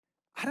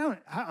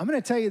I'm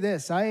going to tell you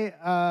this. I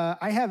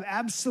have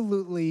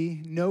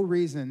absolutely no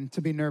reason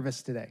to be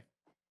nervous today.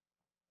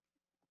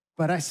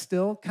 But I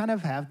still kind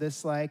of have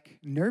this like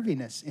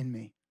nerviness in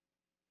me.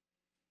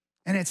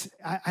 And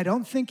I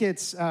don't think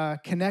it's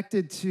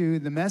connected to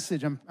the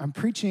message. I'm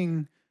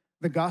preaching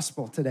the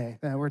gospel today.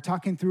 We're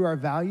talking through our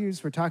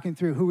values. We're talking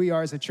through who we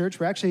are as a church.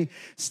 We're actually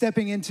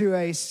stepping into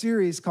a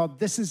series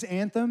called Is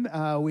Anthem.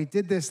 We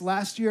did this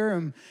last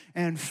year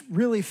and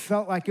really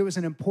felt like it was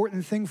an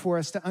important thing for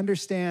us to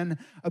understand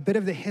a bit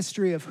of the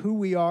history of who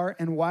we are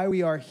and why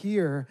we are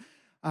here.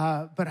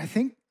 But I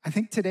think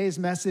today's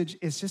message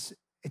is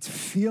it's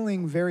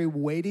feeling very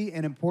weighty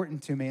and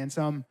important to me. And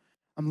so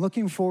I'm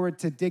looking forward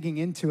to digging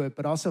into it,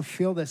 but also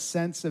feel this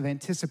sense of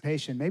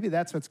anticipation. Maybe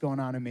that's what's going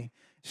on in me.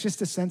 It's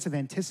just a sense of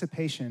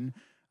anticipation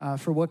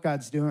for what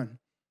God's doing.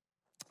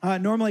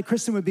 Normally,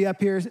 Kristen would be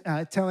up here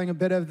telling a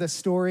bit of the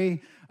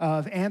story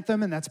of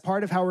Anthem, and that's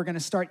part of how we're going to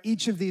start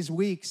each of these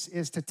weeks,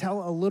 is to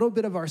tell a little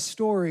bit of our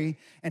story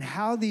and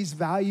how these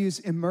values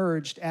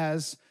emerged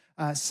as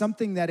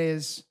something that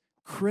is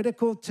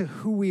critical to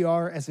who we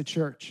are as a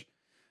church.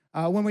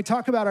 When we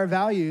talk about our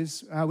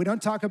values, we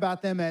don't talk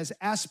about them as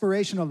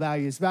aspirational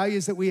values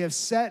that we have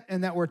set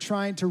and that we're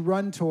trying to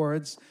run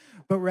towards,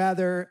 but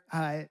rather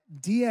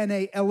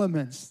DNA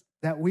elements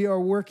that we are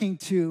working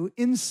to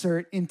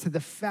insert into the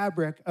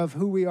fabric of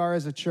who we are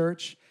as a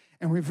church,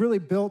 and we've really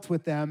built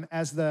with them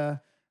as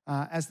the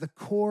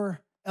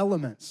core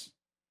elements.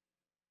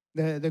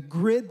 The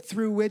grid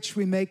through which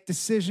we make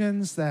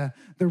decisions, the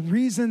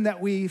reason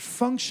that we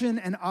function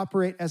and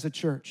operate as a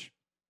church.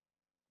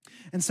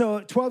 And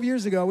so 12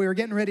 years ago, we were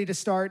getting ready to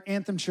start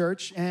Anthem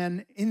Church,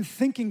 and in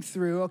thinking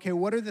through, okay,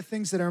 what are the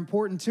things that are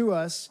important to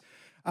us,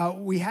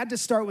 we had to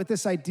start with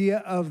this idea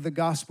of the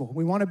gospel.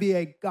 We want to be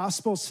a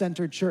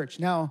gospel-centered church.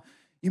 Now,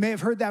 you may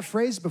have heard that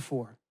phrase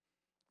before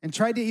and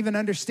tried to even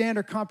understand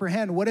or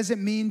comprehend what does it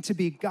mean to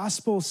be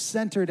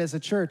gospel-centered as a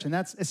church, and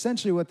that's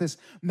essentially what this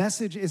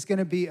message is going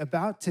to be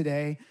about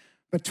today.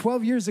 But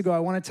 12 years ago, I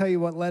want to tell you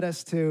what led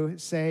us to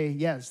say,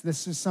 yes,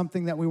 this is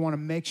something that we want to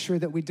make sure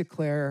that we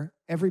declare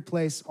every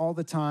place, all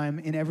the time,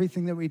 in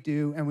everything that we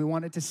do, and we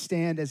want it to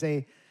stand as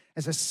a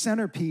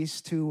centerpiece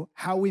to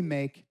how we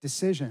make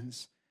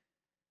decisions.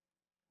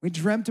 We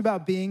dreamt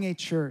about being a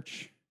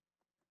church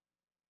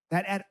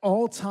that at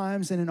all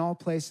times and in all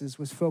places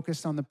was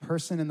focused on the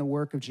person and the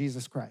work of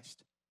Jesus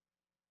Christ.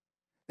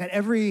 That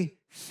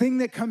everything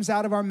that comes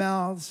out of our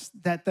mouths,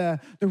 that the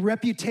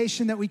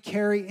reputation that we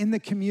carry in the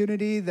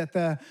community, that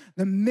the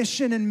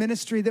mission and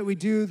ministry that we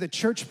do, the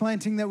church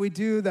planting that we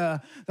do,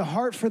 the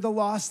heart for the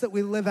lost that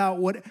we live out,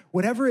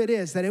 whatever it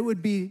is, that it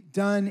would be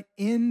done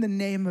in the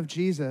name of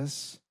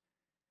Jesus.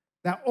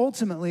 That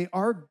ultimately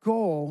our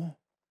goal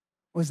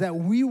was that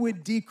we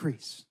would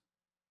decrease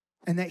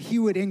and that he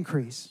would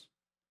increase.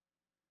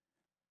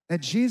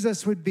 That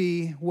Jesus would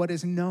be what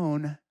is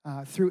known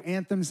through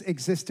Anthem's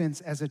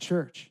existence as a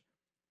church.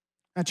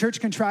 A church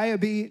can try and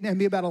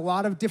be about a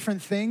lot of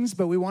different things,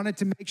 but we wanted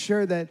to make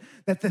sure that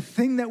the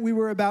thing that we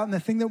were about and the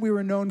thing that we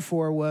were known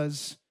for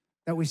was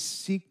that we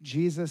seek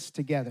Jesus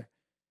together.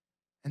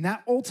 And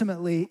that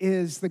ultimately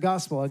is the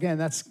gospel. Again,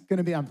 that's going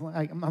to be,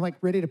 I'm like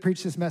ready to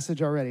preach this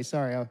message already.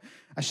 Sorry,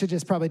 I should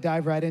just probably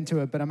dive right into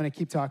it, but I'm going to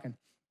keep talking.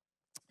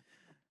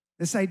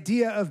 This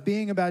idea of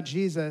being about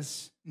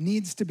Jesus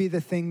needs to be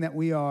the thing that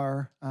we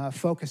are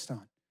focused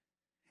on.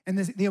 And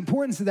the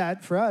importance of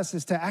that for us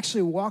is to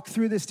actually walk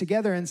through this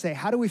together and say,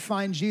 how do we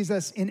find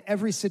Jesus in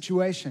every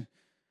situation?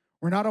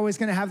 We're not always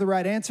going to have the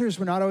right answers.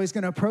 We're not always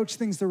going to approach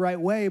things the right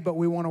way, but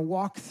we want to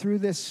walk through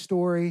this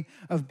story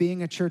of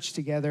being a church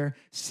together,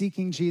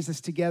 seeking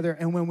Jesus together.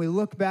 And when we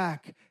look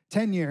back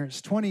 10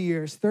 years, 20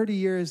 years, 30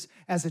 years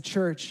as a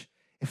church,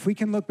 if we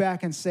can look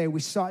back and say we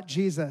sought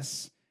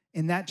Jesus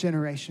in that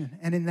generation,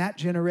 and in that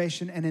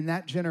generation, and in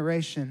that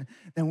generation,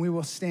 then we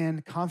will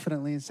stand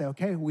confidently and say,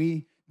 okay,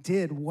 we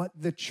did what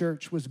the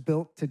church was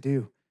built to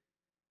do,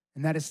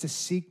 and that is to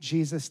seek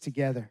Jesus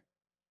together.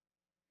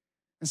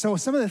 And so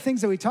some of the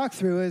things that we talk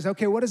through is,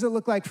 okay, what does it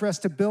look like for us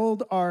to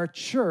build our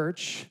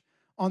church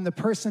on the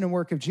person and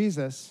work of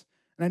Jesus?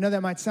 And I know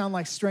that might sound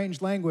like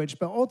strange language,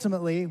 but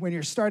ultimately, when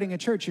you're starting a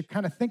church, you're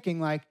kind of thinking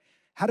like,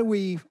 how do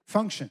we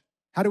function?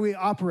 How do we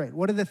operate?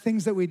 What are the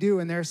things that we do?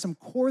 And there are some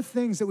core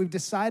things that we've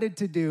decided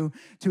to do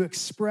to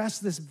express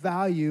this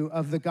value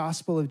of the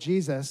gospel of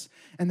Jesus.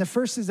 And the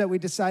first is that we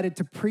decided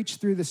to preach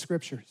through the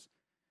scriptures.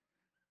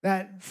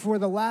 That for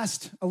the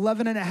last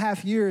 11 and a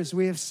half years,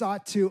 we have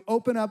sought to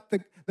open up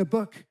the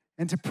book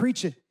and to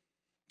preach it.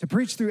 To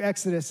preach through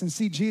Exodus and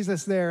see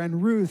Jesus there,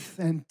 and Ruth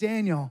and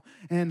Daniel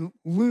and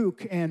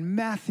Luke and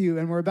Matthew,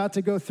 and we're about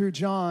to go through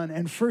John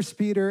and 1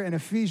 Peter and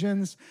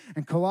Ephesians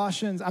and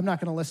Colossians. I'm not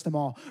going to list them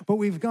all, but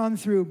we've gone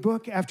through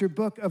book after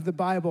book of the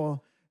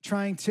Bible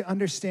trying to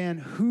understand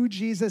who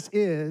Jesus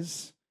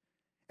is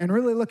and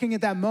really looking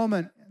at that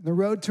moment, the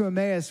road to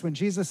Emmaus, when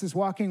Jesus is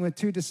walking with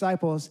two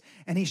disciples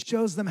and he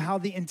shows them how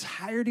the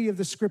entirety of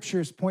the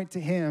scriptures point to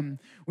him.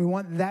 We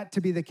want that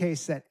to be the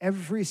case, that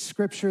every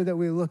scripture that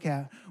we look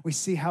at, we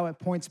see how it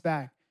points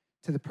back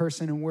to the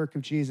person and work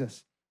of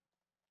Jesus.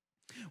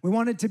 We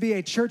want it to be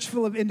a church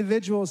full of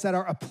individuals that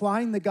are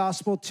applying the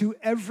gospel to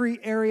every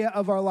area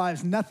of our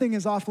lives. Nothing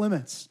is off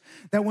limits.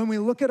 That when we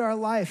look at our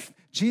life,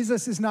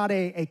 Jesus is not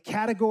a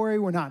category.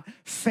 We're not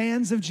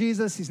fans of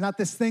Jesus. He's not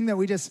this thing that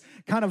we just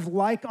kind of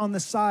like on the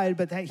side,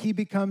 but that he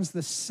becomes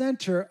the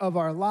center of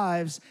our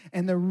lives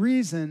and the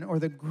reason or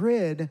the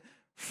grid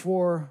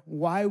for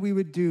why we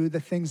would do the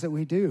things that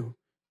we do.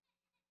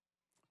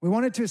 We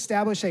wanted to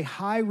establish a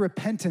high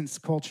repentance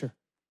culture.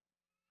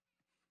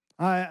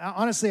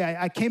 Honestly,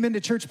 I came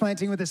into church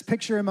planting with this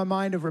picture in my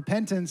mind of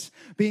repentance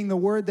being the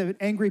word that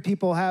angry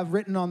people have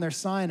written on their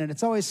sign. And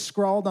it's always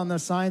scrawled on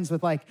those signs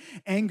with like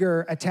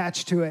anger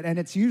attached to it. And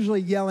it's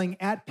usually yelling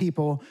at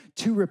people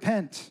to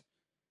repent.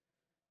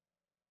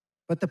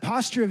 But the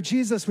posture of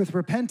Jesus with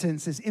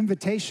repentance is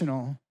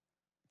invitational.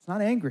 It's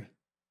not angry.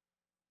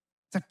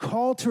 It's a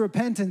call to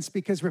repentance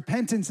because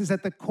repentance is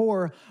at the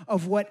core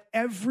of what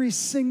every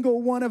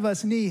single one of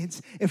us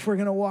needs. If we're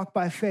going to walk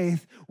by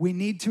faith, we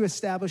need to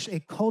establish a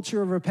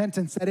culture of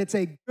repentance, that it's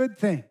a good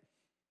thing.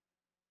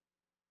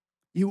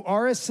 You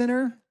are a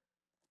sinner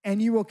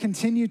and you will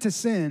continue to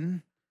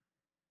sin.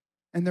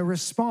 And the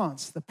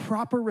response, the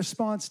proper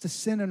response to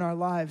sin in our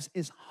lives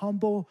is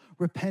humble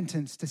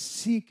repentance, to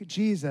seek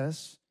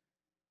Jesus.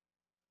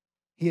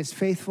 He is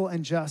faithful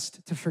and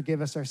just to forgive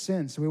us our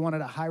sins. So we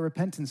wanted a high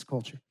repentance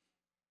culture.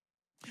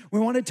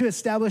 We wanted to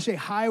establish a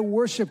high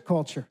worship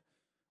culture.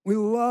 We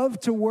love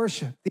to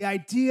worship. The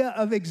idea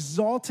of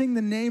exalting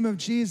the name of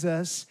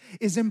Jesus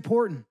is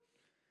important.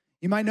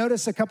 You might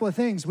notice a couple of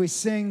things. We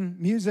sing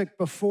music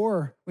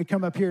before we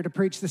come up here to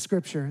preach the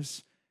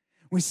scriptures.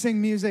 We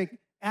sing music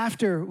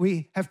after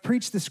we have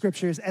preached the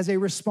scriptures as a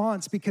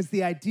response, because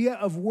the idea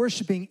of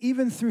worshiping,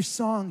 even through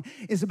song,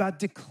 is about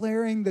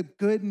declaring the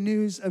good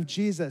news of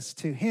Jesus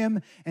to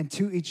him and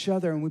to each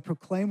other. And we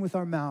proclaim with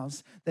our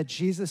mouths that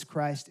Jesus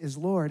Christ is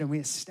Lord, and we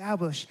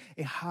establish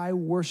a high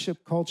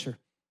worship culture.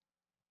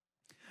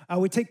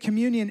 We take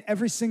communion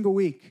every single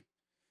week.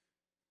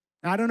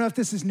 Now, I don't know if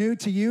this is new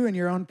to you in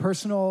your own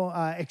personal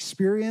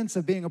experience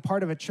of being a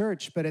part of a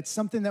church, but it's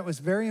something that was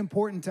very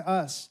important to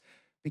us,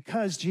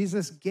 because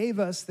Jesus gave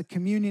us the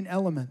communion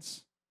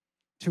elements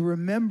to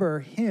remember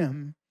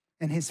him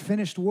and his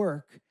finished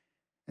work.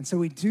 And so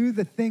we do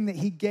the thing that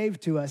he gave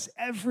to us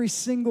every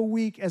single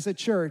week as a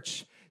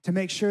church to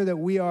make sure that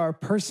we are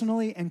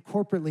personally and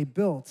corporately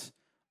built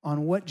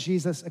on what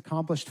Jesus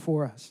accomplished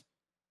for us.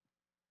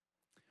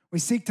 We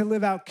seek to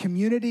live out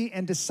community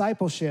and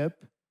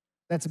discipleship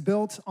that's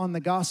built on the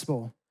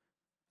gospel.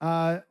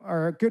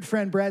 Our good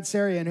friend Brad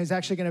Sarian, who's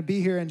actually going to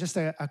be here in just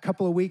a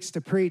couple of weeks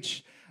to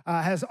preach,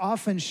 has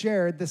often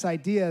shared this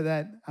idea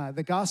that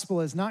the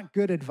gospel is not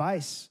good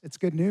advice, it's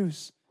good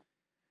news.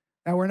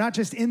 Now, we're not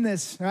just in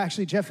this,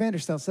 actually Jeff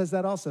Vanderstelt says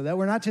that also, that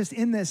we're not just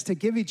in this to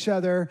give each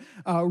other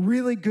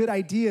really good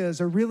ideas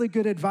or really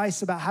good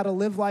advice about how to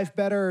live life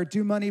better or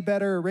do money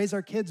better or raise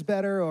our kids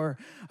better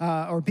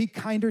or be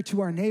kinder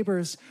to our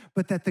neighbors,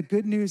 but that the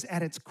good news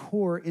at its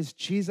core is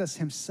Jesus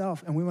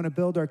himself, and we want to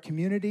build our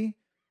community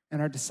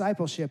and our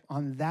discipleship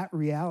on that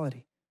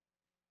reality.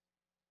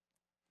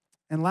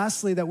 And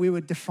lastly, that we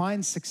would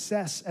define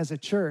success as a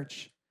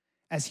church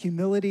as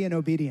humility and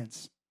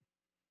obedience.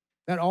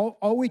 That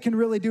all we can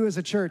really do as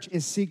a church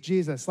is seek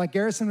Jesus. Like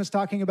Garrison was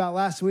talking about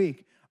last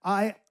week,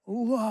 I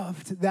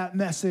loved that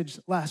message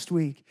last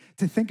week,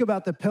 to think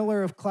about the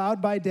pillar of cloud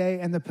by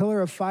day and the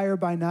pillar of fire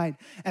by night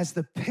as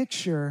the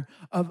picture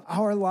of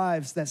our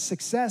lives, that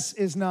success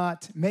is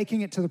not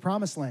making it to the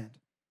promised land,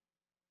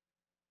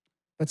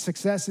 but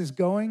success is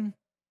going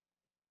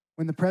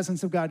when the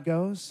presence of God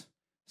goes,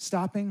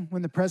 stopping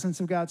when the presence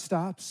of God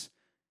stops,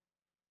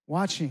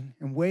 watching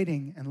and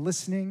waiting and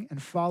listening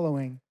and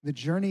following the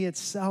journey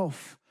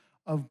itself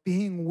of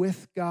being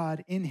with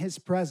God in his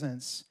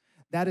presence.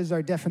 That is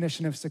our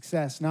definition of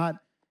success, not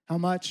how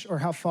much or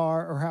how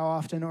far or how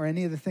often or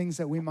any of the things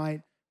that we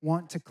might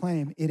want to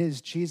claim. It is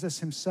Jesus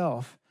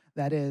himself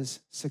that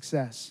is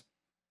success.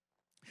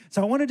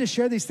 So I wanted to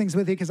share these things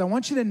with you because I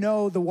want you to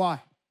know the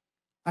why.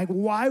 Like,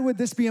 why would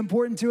this be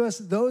important to us?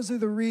 Those are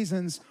the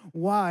reasons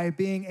why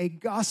being a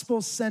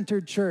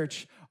gospel-centered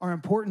church are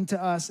important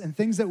to us and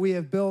things that we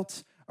have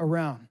built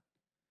around.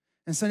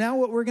 And so now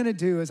what we're going to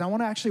do is I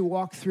want to actually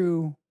walk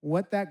through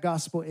what that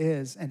gospel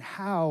is and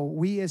how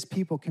we as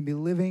people can be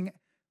living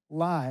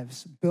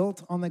lives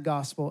built on the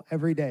gospel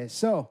every day.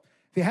 So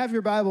if you have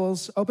your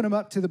Bibles, open them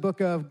up to the book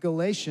of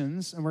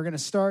Galatians, and we're going to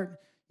start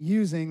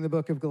using the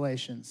book of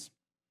Galatians.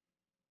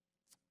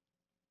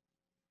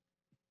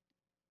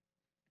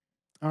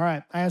 All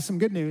right, I have some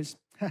good news.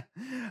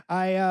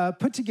 I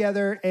put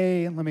together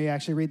let me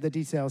actually read the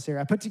details here.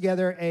 I put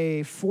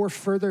together for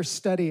further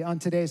study on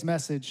today's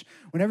message.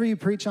 Whenever you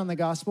preach on the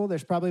gospel,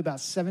 there's probably about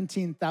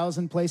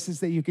 17,000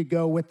 places that you could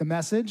go with the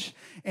message.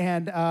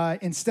 And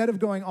instead of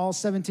going all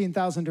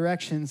 17,000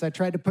 directions, I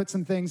tried to put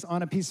some things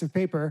on a piece of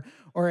paper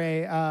or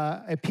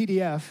a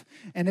PDF,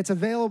 and it's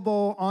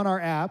available on our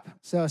app.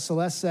 So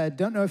Celeste said,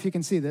 don't know if you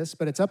can see this,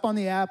 but it's up on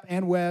the app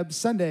and web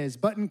Sundays,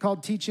 button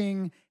called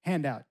teaching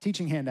handout.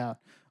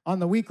 On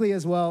the weekly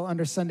as well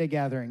under Sunday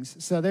gatherings.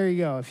 So there you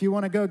go. If you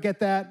want to go get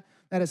that,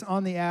 that is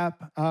on the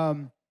app.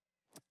 I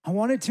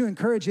wanted to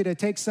encourage you to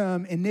take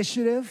some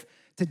initiative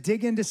to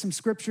dig into some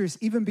scriptures,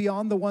 even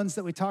beyond the ones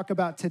that we talk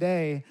about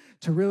today,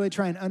 to really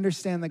try and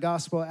understand the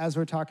gospel as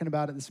we're talking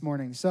about it this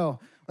morning. So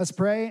let's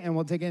pray, and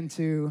we'll dig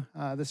into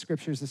the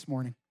scriptures this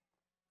morning.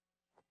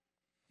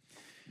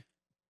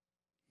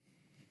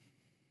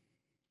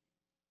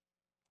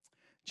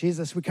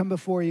 Jesus, we come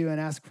before you and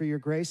ask for your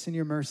grace and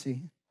your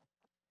mercy.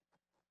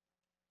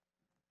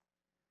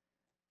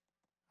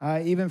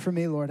 Even for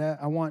me, Lord,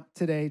 I want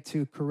today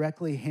to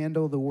correctly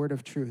handle the word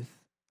of truth.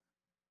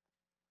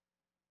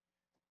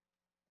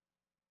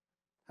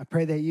 I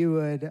pray that you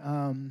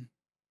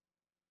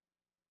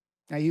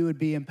would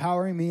be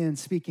empowering me and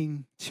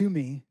speaking to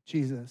me,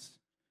 Jesus,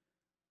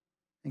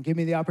 and give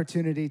me the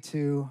opportunity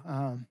to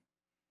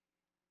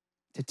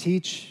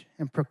teach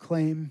and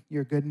proclaim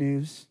your good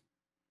news.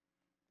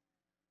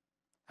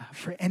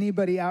 For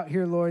anybody out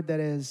here, Lord, that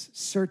is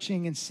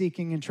searching and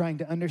seeking and trying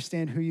to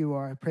understand who you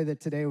are, I pray that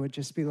today would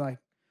just be like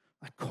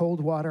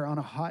cold water on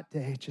a hot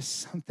day,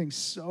 just something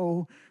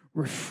so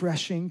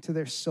refreshing to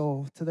their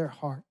soul, to their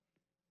heart.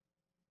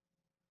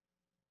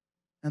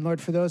 And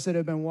Lord, for those that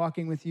have been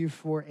walking with you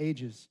for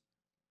ages,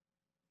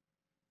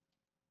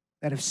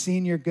 that have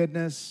seen your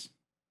goodness,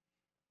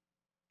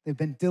 they've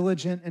been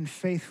diligent and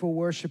faithful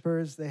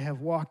worshipers, they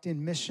have walked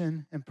in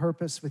mission and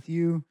purpose with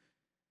you,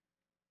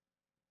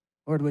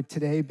 Lord, would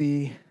today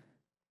be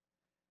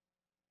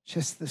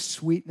just the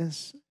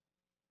sweetness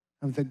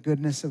of the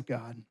goodness of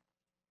God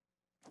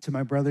to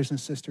my brothers and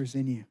sisters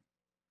in you.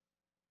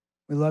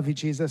 We love you,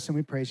 Jesus, and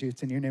we praise you.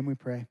 It's in your name we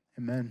pray.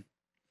 Amen.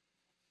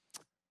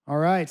 All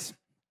right.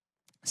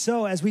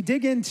 So as we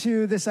dig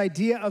into this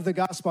idea of the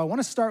gospel, I want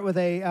to start with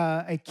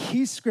a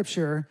key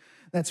scripture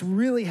that's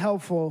really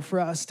helpful for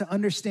us to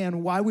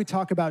understand why we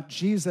talk about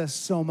Jesus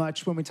so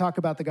much when we talk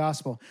about the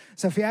gospel.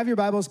 So if you have your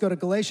Bibles, go to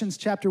Galatians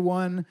chapter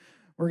 1.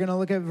 We're going to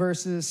look at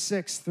verses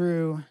 6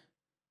 through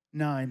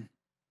 9.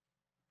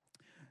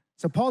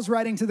 So Paul's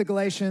writing to the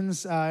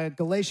Galatians.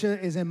 Galatia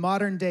is in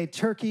modern-day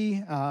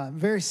Turkey,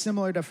 very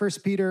similar to 1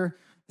 Peter,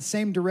 the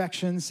same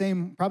direction,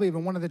 probably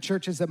even one of the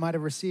churches that might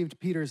have received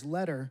Peter's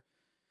letter.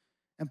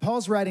 And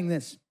Paul's writing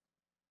this.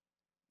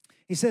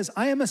 He says,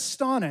 I am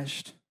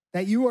astonished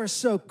that you are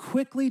so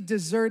quickly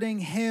deserting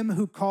him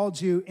who called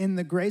you in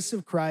the grace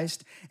of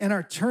Christ and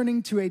are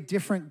turning to a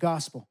different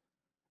gospel.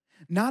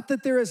 Not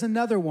that there is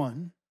another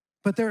one,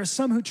 but there are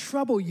some who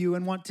trouble you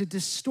and want to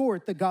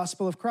distort the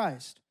gospel of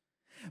Christ.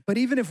 But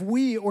even if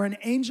we or an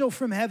angel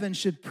from heaven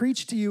should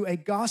preach to you a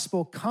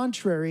gospel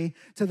contrary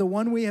to the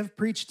one we have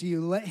preached to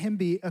you, let him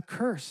be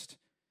accursed.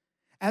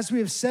 As we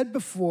have said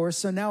before,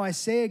 so now I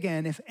say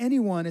again, if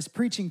anyone is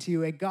preaching to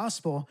you a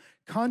gospel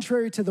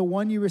contrary to the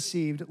one you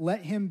received,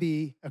 let him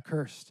be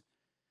accursed.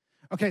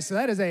 Okay, so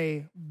that is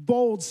a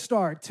bold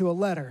start to a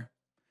letter.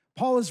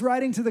 Paul is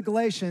writing to the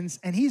Galatians,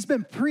 and he's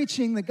been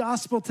preaching the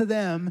gospel to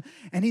them,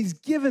 and he's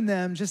given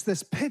them just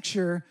this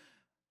picture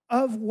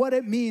of what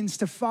it means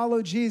to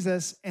follow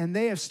Jesus, and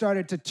they have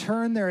started to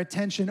turn their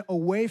attention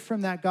away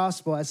from that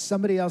gospel as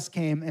somebody else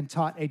came and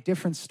taught a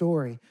different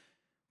story.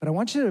 But I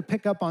want you to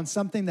pick up on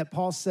something that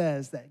Paul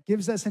says that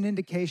gives us an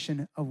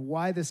indication of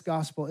why this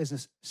gospel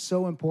is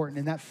so important.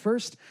 In that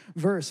first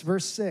verse,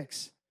 verse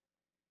 6,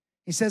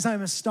 he says,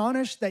 I'm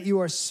astonished that you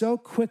are so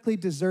quickly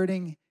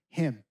deserting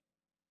him.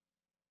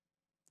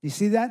 You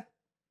see that?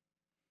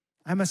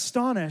 I'm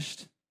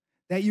astonished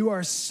that you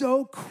are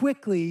so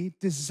quickly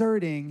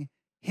deserting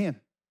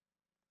him.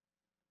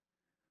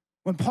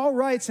 When Paul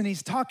writes and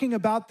he's talking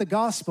about the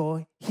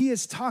gospel, he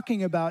is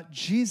talking about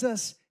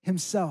Jesus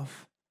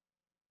himself.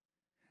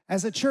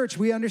 As a church,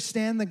 we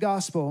understand the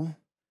gospel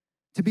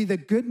to be the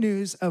good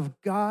news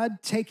of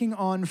God taking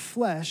on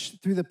flesh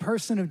through the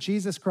person of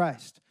Jesus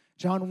Christ.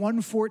 John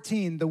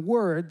 1:14, the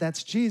word,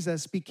 that's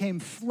Jesus, became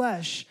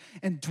flesh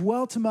and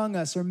dwelt among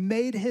us or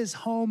made his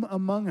home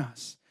among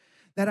us.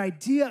 That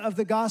idea of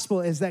the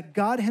gospel is that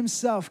God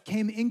himself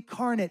came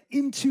incarnate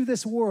into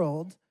this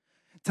world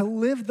to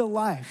live the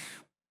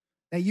life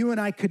that you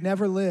and I could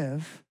never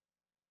live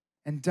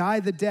and die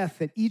the death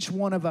that each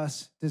one of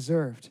us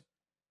deserved.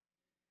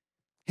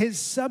 His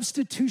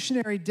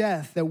substitutionary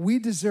death that we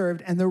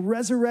deserved and the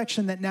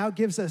resurrection that now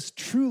gives us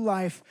true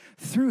life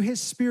through his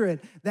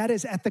Spirit, that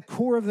is at the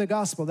core of the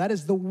gospel. That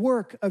is the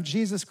work of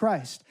Jesus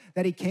Christ,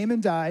 that he came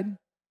and died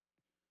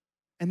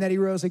and that he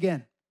rose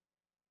again.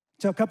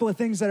 So a couple of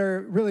things that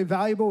are really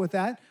valuable with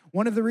that.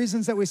 One of the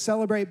reasons that we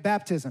celebrate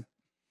baptism.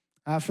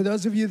 For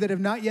those of you that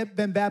have not yet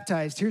been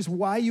baptized, here's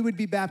why you would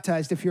be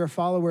baptized if you're a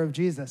follower of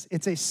Jesus.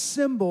 It's a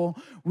symbol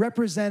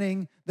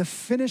representing the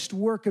finished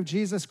work of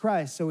Jesus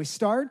Christ. So we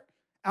start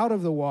out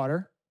of the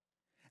water,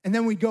 and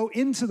then we go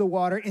into the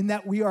water in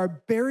that we are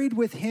buried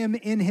with him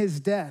in his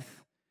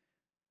death.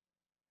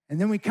 And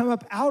then we come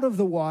up out of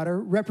the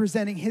water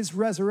representing his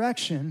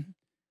resurrection,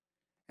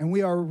 and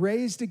we are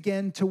raised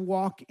again to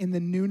walk in the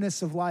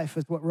newness of life,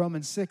 is what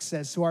Romans 6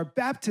 says. So our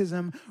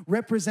baptism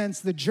represents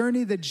the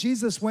journey that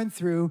Jesus went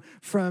through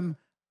from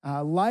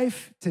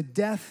life to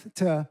death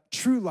to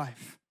true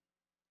life.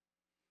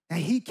 that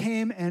he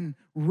came and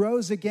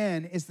rose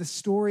again is the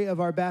story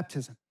of our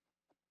baptism.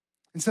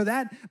 And so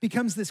that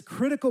becomes this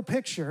critical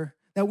picture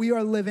that we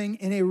are living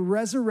in a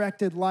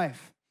resurrected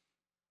life.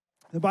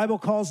 The Bible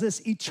calls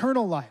this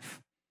eternal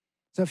life.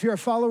 So if you're a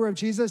follower of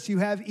Jesus, you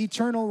have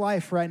eternal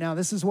life right now.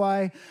 This is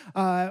why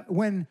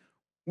when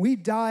we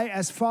die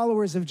as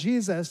followers of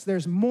Jesus,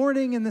 there's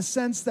mourning in the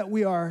sense that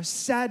we are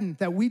saddened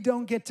that we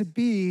don't get to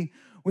be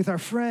with our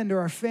friend or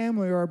our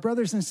family or our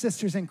brothers and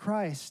sisters in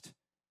Christ.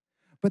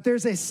 But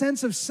there's a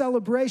sense of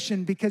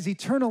celebration because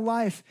eternal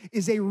life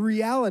is a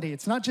reality.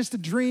 It's not just a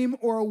dream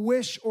or a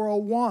wish or a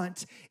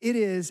want. It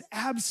is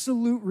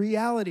absolute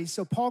reality.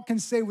 So Paul can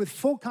say with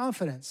full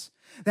confidence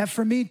that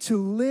for me to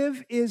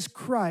live is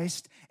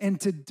Christ and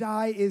to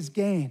die is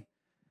gain.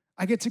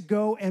 I get to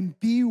go and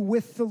be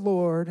with the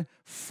Lord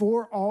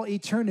for all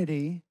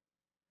eternity.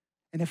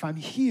 And if I'm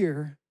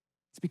here,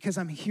 it's because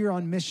I'm here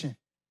on mission.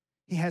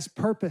 He has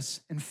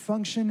purpose and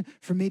function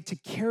for me to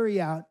carry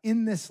out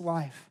in this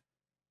life.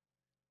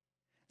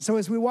 So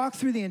as we walk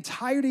through the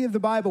entirety of the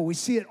Bible, we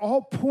see it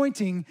all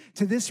pointing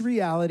to this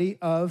reality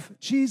of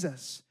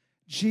Jesus.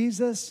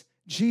 Jesus,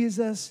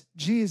 Jesus,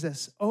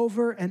 Jesus,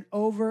 over and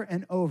over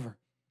and over.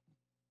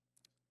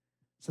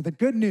 So the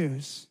good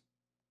news,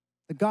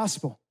 the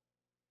gospel.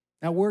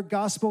 That word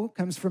gospel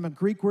comes from a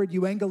Greek word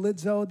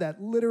euangelizo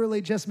that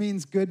literally just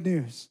means good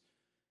news.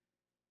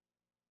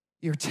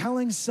 You're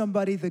telling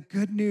somebody the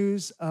good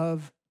news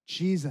of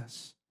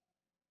Jesus.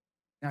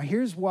 Now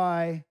here's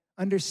why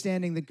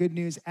understanding the good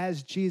news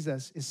as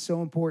Jesus is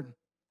so important.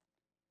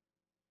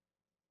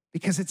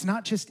 Because it's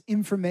not just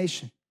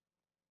information.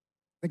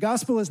 The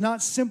gospel is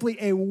not simply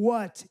a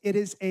what, it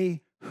is a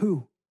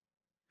who.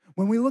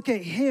 When we look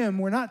at him,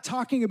 we're not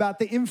talking about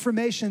the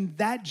information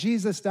that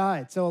Jesus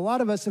died. So a lot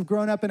of us have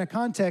grown up in a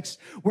context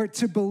where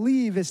to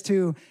believe is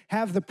to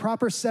have the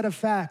proper set of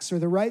facts or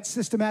the right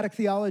systematic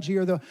theology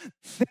or the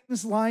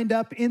things lined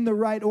up in the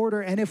right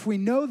order. And if we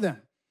know them,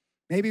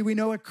 maybe we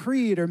know a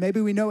creed or maybe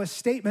we know a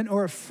statement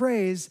or a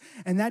phrase,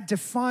 and that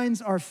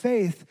defines our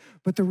faith.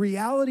 But the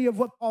reality of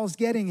what Paul's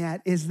getting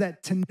at is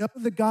that to know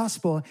the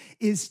gospel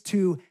is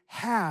to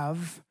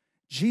have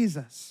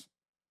Jesus,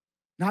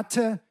 not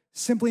to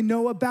simply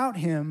know about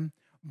him,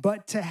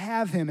 but to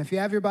have him. If you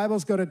have your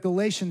Bibles, go to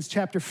Galatians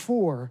chapter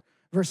 4,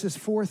 verses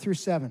 4 through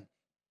 7.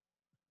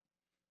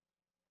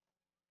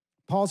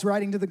 Paul's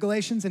writing to the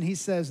Galatians and he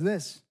says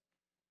this,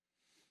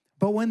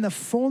 "But when the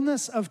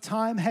fullness of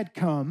time had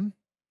come,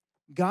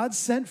 God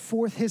sent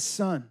forth his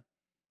son,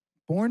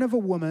 born of a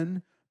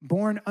woman,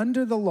 born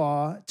under the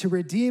law, to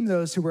redeem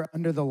those who were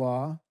under the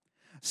law,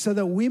 so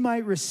that we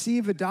might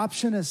receive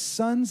adoption as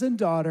sons and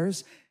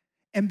daughters.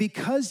 And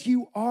because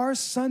you are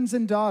sons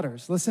and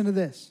daughters," listen to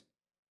this,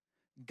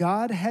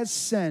 "God has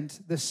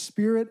sent the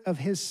Spirit of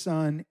his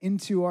Son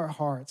into our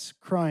hearts,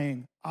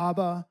 crying,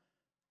 'Abba,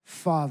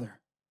 Father.'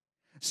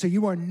 So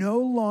you are no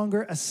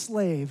longer a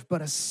slave,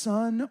 but a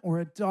son or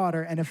a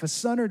daughter. And if a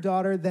son or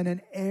daughter, then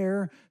an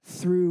heir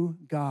through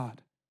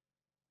God."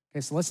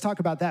 Okay, so let's talk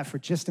about that for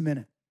just a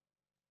minute.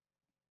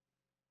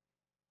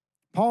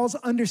 Paul's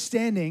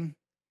understanding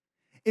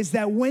is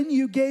that when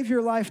you gave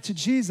your life to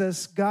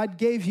Jesus, God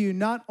gave you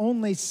not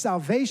only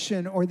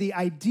salvation or the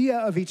idea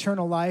of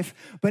eternal life,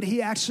 but he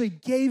actually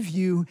gave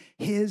you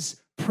his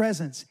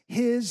presence,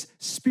 his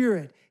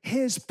Spirit,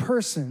 his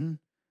person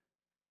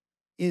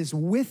is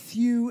with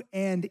you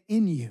and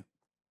in you.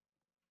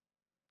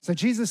 So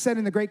Jesus said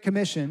in the Great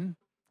Commission,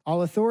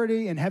 "All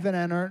authority in heaven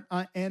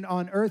and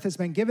on earth has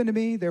been given to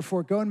me.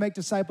 Therefore, go and make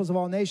disciples of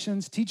all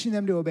nations, teaching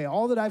them to obey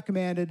all that I've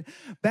commanded,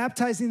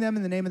 baptizing them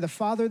in the name of the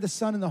Father, the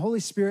Son, and the Holy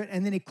Spirit."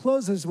 And then he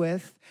closes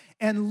with,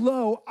 "And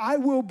lo, I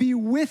will be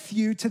with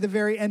you to the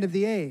very end of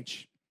the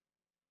age."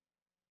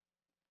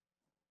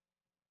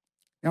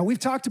 Now, we've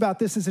talked about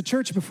this as a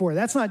church before.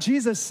 That's not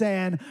Jesus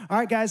saying, "All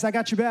right, guys, I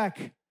got your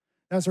back."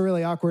 That was a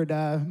really awkward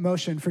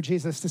motion for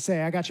Jesus to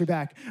say, "I got your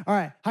back." All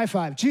right, high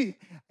five.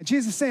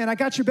 Jesus saying, "I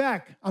got your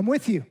back. I'm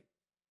with you.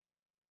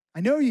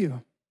 I know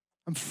you.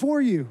 I'm for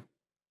you."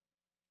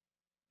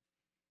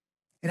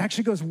 It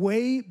actually goes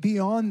way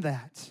beyond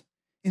that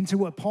into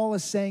what Paul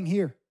is saying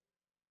here.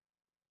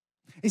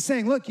 He's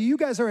saying, look, you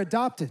guys are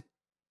adopted.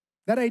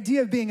 That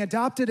idea of being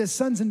adopted as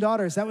sons and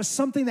daughters, that was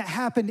something that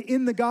happened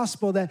in the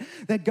gospel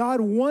that God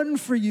won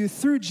for you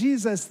through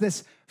Jesus,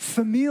 this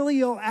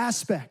familial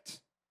aspect.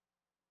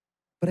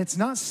 But it's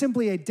not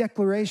simply a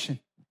declaration.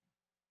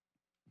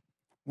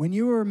 When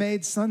you were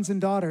made sons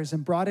and daughters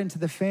and brought into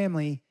the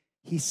family,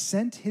 he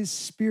sent his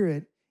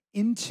Spirit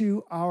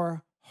into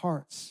our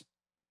hearts.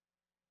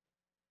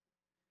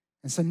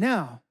 And so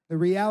now the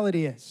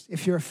reality is,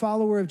 if you're a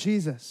follower of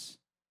Jesus,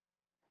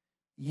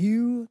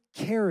 you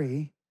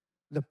carry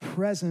the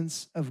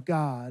presence of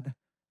God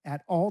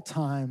at all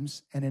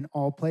times and in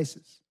all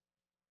places.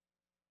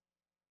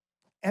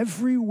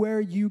 Everywhere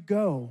you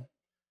go,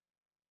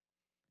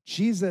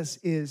 Jesus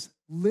is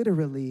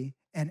literally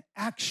and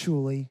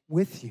actually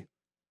with you.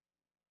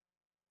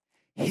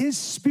 His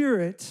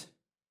Spirit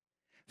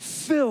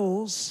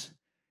fills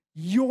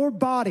your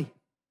body.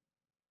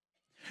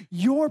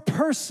 Your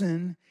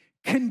person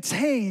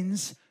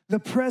contains the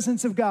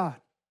presence of God.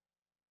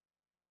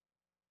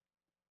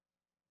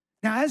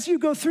 Now, as you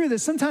go through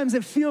this, sometimes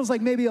it feels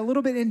like maybe a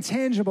little bit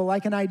intangible,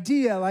 like an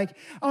idea, like,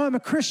 oh, I'm a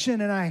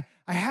Christian and I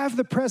have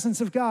the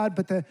presence of God.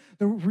 But the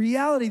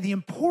reality, the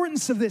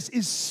importance of this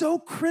is so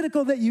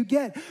critical that you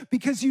get,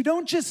 because you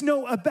don't just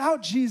know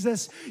about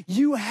Jesus,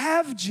 you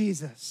have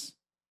Jesus.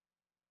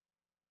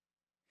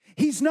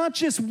 He's not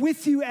just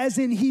with you as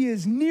in he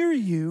is near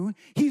you.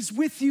 He's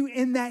with you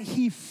in that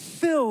he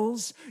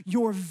fills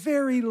your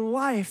very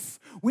life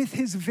with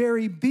his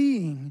very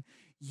being.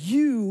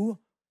 You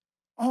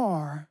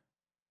are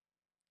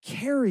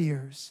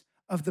carriers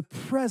of the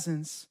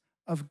presence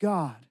of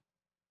God.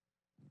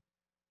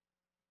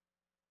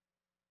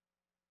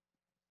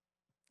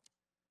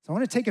 So I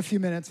want to take a few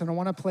minutes and I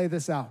want to play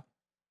this out.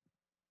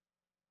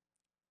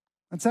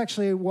 Let's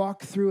actually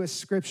walk through a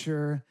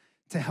scripture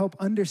to help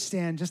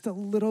understand just a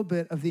little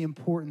bit of the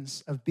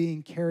importance of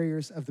being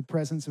carriers of the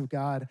presence of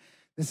God.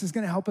 This is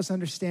going to help us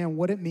understand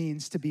what it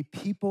means to be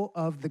people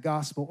of the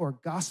gospel, or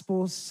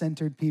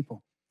gospel-centered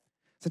people.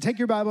 So take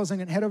your Bibles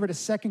and head over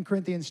to 2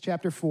 Corinthians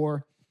chapter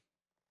 4.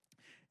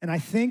 And I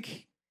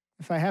think,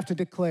 if I have to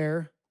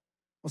declare,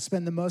 we'll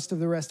spend the most of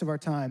the rest of our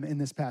time in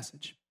this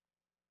passage.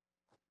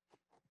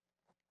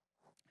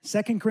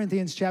 2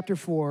 Corinthians chapter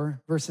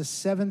 4, verses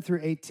 7 through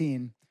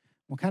 18.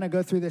 We'll kind of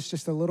go through this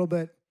just a little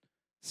bit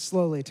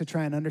slowly to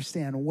try and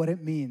understand what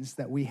it means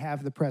that we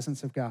have the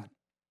presence of God.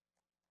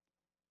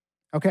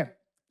 Okay,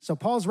 so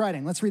Paul's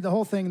writing. Let's read the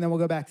whole thing and then we'll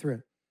go back through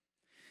it.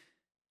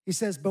 He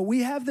says, "But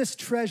we have this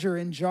treasure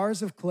in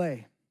jars of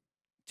clay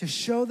to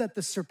show that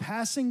the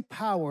surpassing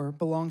power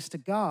belongs to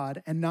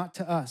God and not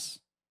to us.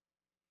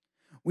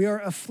 We are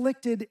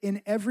afflicted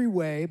in every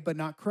way, but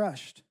not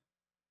crushed,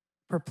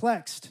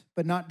 perplexed,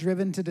 but not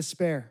driven to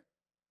despair,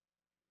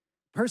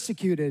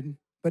 persecuted,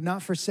 but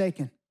not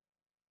forsaken,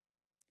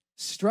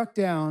 struck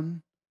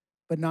down,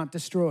 but not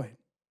destroyed,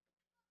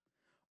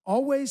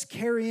 always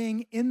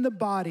carrying in the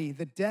body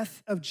the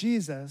death of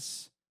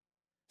Jesus,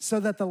 so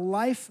that the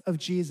life of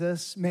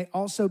Jesus may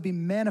also be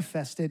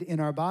manifested in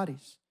our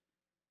bodies.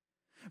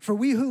 For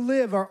we who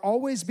live are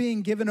always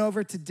being given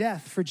over to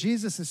death for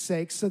Jesus'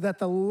 sake, so that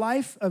the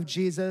life of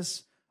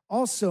Jesus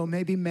also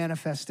may be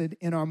manifested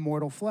in our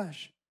mortal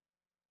flesh.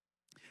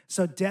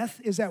 So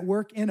death is at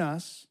work in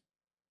us,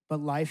 but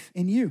life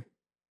in you.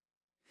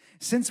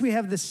 Since we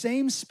have the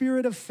same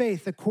spirit of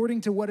faith, according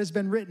to what has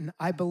been written,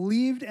 I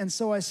believed and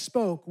so I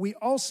spoke, we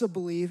also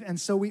believe and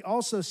so we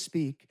also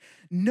speak,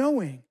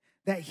 knowing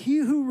that he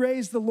who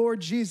raised the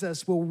Lord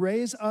Jesus will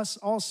raise us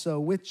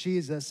also with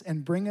Jesus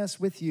and bring us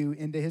with you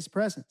into his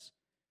presence.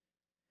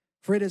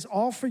 For it is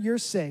all for your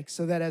sake,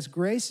 so that as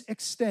grace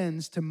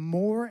extends to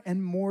more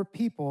and more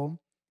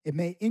people, it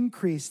may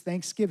increase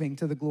thanksgiving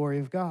to the glory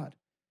of God.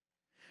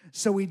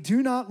 So we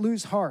do not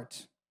lose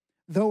heart.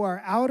 Though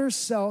our outer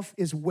self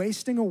is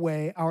wasting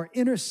away, our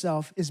inner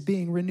self is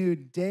being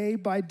renewed day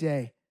by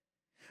day.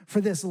 For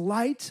this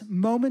light,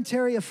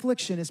 momentary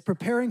affliction is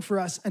preparing for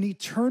us an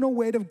eternal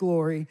weight of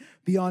glory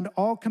beyond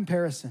all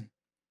comparison,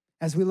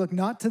 as we look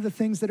not to the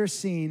things that are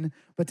seen,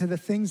 but to the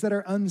things that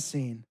are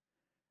unseen.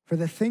 For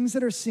the things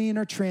that are seen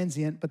are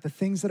transient, but the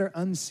things that are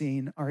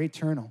unseen are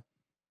eternal."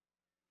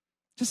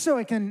 Just so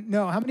I can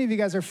know, how many of you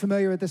guys are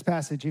familiar with this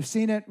passage? You've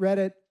seen it, read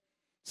it,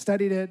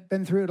 studied it,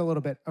 been through it a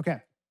little bit.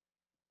 Okay.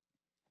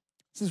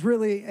 This is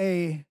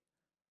really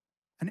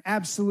an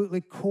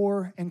absolutely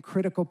core and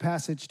critical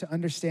passage to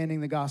understanding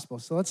the gospel.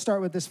 So let's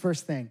start with this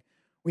first thing.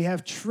 We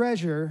have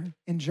treasure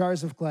in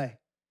jars of clay.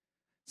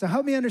 So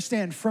help me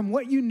understand, from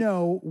what you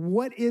know,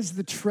 what is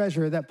the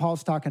treasure that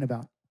Paul's talking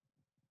about?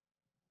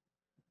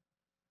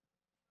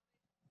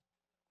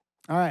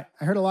 All right,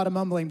 I heard a lot of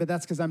mumbling, but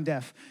that's because I'm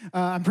deaf.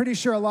 I'm pretty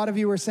sure a lot of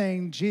you were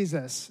saying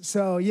Jesus.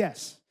 So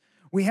yes,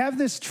 we have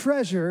this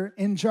treasure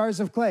in jars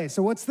of clay.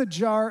 So what's the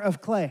jar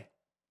of clay?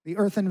 The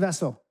earthen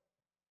vessel.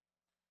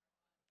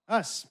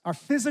 Us, our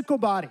physical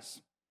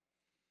bodies.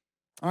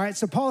 All right,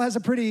 so Paul has a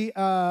pretty,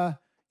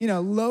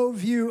 low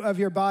view of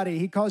your body.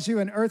 He calls you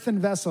an earthen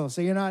vessel.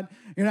 So you're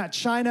not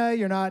China,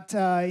 you're not,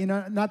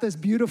 not this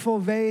beautiful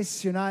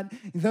vase, you're not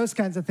those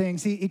kinds of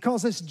things. He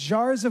calls us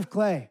jars of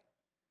clay.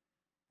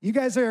 You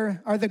guys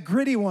are the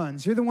gritty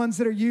ones. You're the ones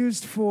that are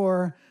used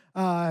for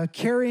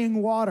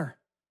carrying water.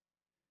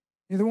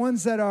 You're the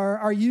ones that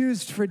are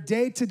used for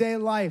day-to-day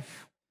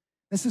life.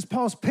 This is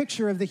Paul's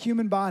picture of the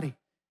human body.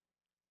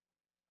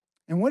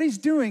 And what he's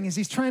doing is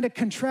he's trying to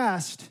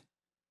contrast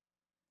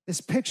this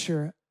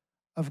picture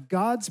of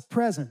God's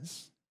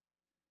presence,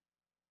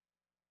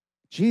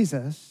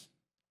 Jesus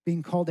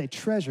being called a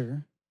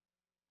treasure,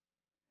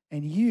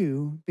 and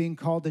you being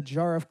called a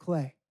jar of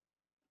clay.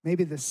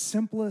 Maybe the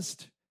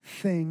simplest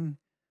thing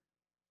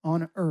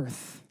on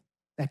earth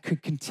that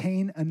could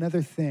contain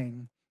another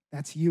thing.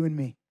 That's you and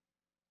me.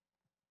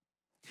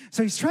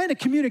 So he's trying to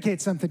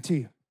communicate something to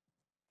you.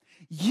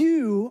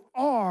 You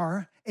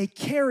are a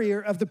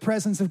carrier of the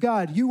presence of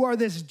God. You are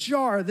this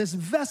jar, this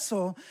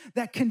vessel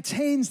that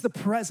contains the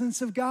presence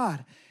of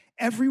God.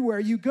 Everywhere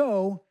you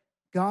go,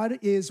 God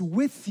is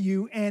with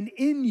you and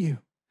in you.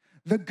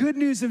 The good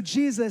news of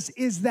Jesus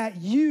is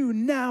that you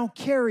now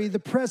carry the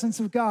presence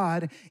of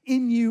God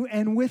in you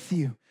and with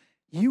you.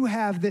 You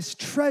have this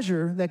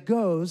treasure that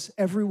goes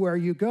everywhere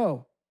you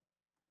go.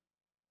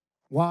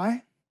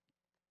 Why?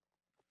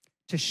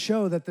 To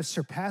show that the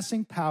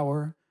surpassing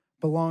power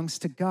belongs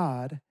to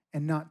God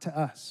and not to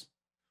us.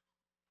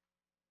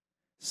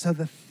 So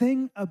the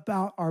thing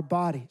about our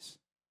bodies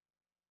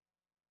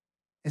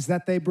is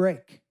that they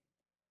break.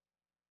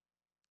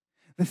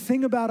 The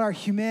thing about our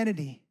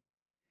humanity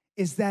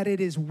is that it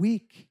is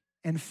weak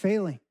and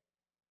failing.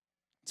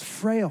 It's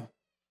frail.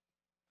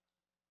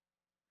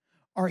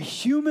 Our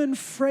human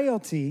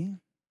frailty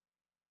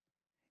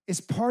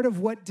is part of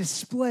what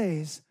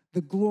displays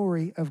the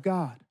glory of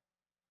God.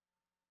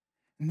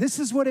 And this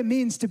is what it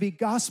means to be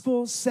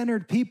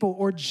gospel-centered people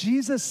or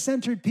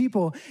Jesus-centered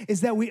people,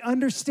 is that we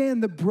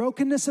understand the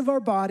brokenness of our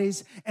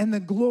bodies and the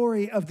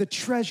glory of the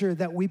treasure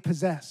that we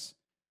possess.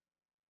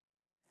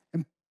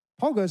 And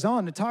Paul goes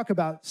on to talk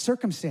about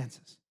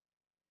circumstances.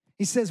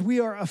 He says, we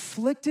are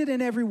afflicted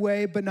in every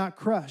way, but not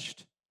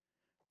crushed,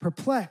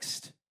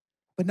 perplexed,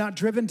 but not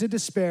driven to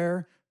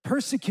despair,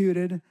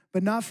 persecuted,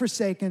 but not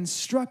forsaken,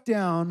 struck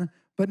down,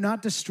 but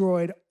not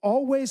destroyed,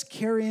 always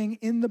carrying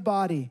in the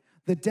body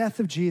the death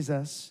of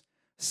Jesus,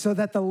 so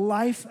that the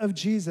life of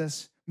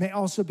Jesus may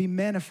also be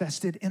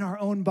manifested in our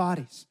own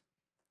bodies.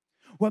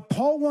 What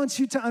Paul wants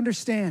you to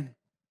understand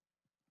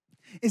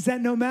is that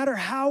no matter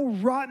how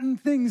rotten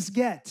things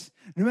get,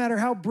 no matter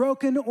how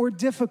broken or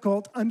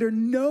difficult, under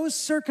no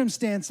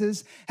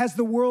circumstances has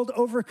the world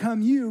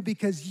overcome you,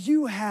 because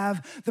you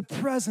have the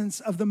presence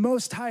of the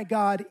Most High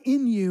God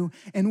in you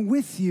and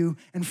with you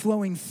and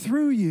flowing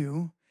through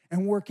you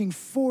and working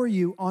for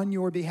you on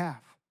your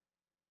behalf.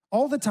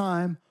 All the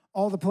time,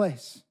 all the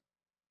place.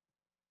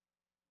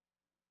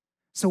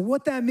 So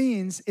what that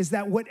means is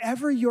that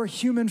whatever your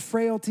human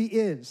frailty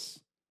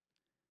is,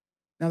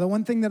 now the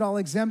one thing that I'll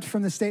exempt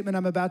from the statement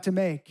I'm about to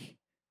make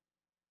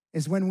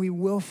is when we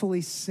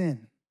willfully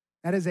sin.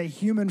 That is a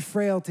human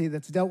frailty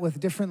that's dealt with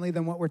differently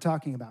than what we're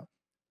talking about.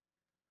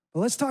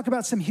 But let's talk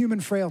about some human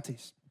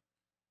frailties.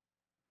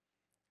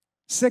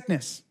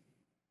 Sickness.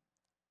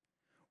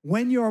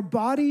 When your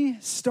body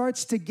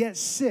starts to get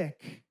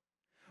sick,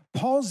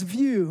 Paul's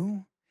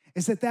view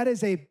is that that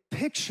is a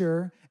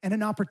picture and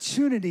an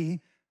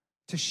opportunity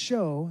to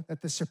show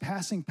that the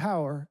surpassing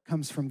power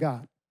comes from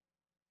God.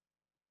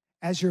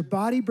 As your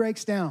body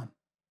breaks down,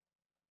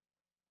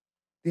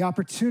 the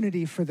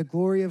opportunity for the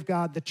glory of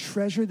God, the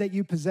treasure that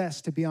you possess,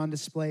 to be on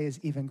display is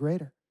even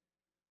greater.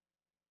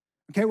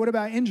 Okay, what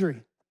about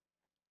injury?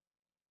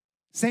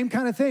 Same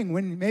kind of thing.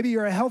 When maybe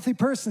you're a healthy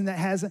person that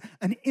has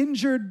an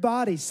injured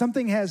body,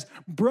 something has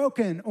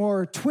broken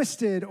or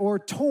twisted or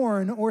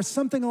torn or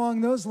something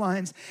along those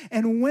lines.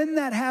 And when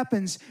that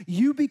happens,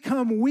 you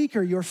become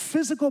weaker. Your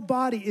physical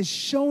body is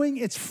showing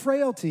its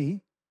frailty.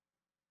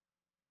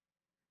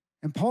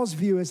 And Paul's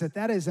view is that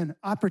that is an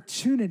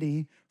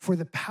opportunity for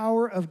the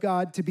power of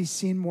God to be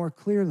seen more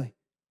clearly.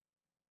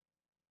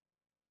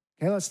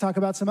 Okay, let's talk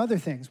about some other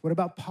things. What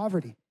about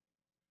poverty?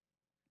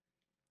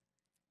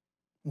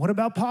 What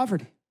about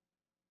poverty?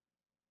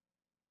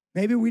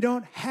 Maybe we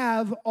don't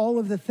have all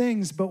of the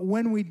things, but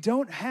when we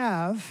don't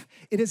have,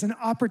 it is an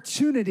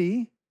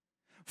opportunity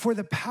for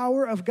the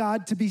power of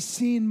God to be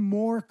seen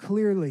more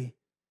clearly.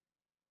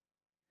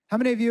 How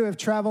many of you have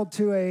traveled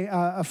to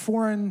a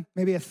foreign,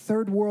 maybe a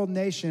third world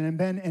nation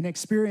and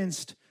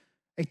experienced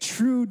a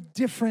true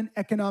different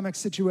economic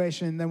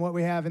situation than what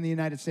we have in the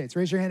United States?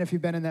 Raise your hand if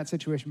you've been in that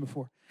situation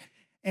before.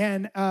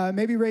 And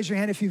maybe raise your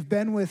hand if you've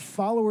been with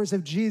followers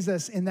of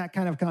Jesus in that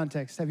kind of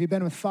context. Have you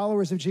been with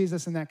followers of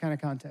Jesus in that kind of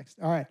context?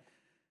 All right.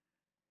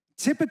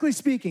 Typically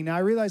speaking, now I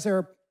realize there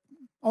are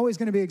always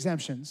going to be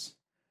exemptions.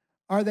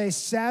 Are they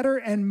sadder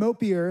and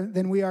mopier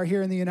than we are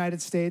here in the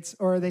United States,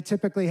 or are they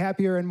typically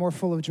happier and more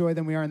full of joy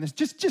than we are in this?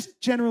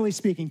 Just generally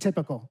speaking,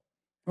 typical.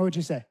 What would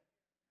you say?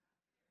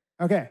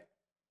 Okay.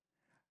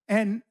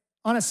 And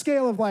on a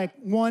scale of like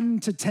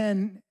 1 to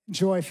 10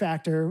 joy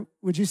factor,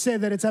 would you say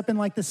that it's up in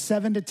like the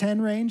 7 to 10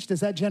 range?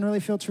 Does that generally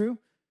feel true?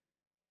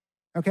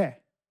 Okay.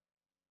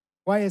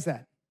 Why is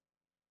that?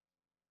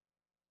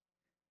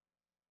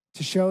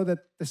 To show that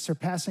the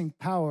surpassing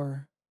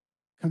power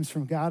comes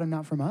from God and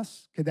not from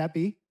us? Could that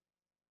be?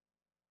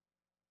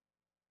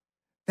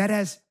 That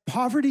as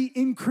poverty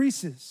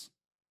increases,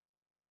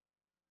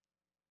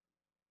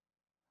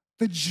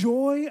 the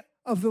joy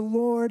of the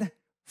Lord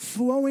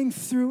flowing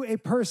through a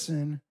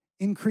person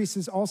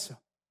increases also.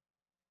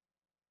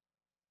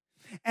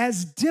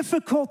 As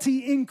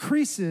difficulty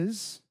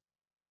increases,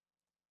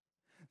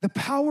 the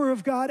power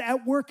of God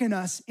at work in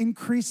us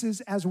increases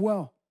as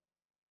well.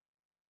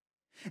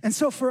 And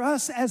so for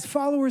us as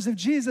followers of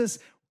Jesus,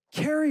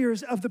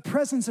 carriers of the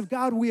presence of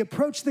God, we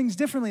approach things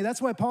differently.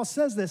 That's why Paul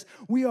says this.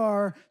 We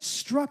are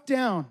struck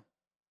down.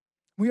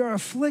 We are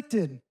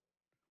afflicted.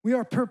 We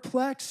are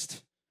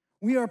perplexed.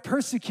 We are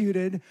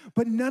persecuted.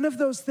 But none of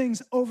those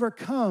things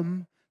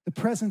overcome the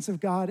presence of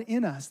God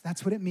in us.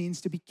 That's what it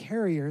means to be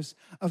carriers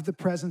of the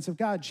presence of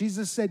God.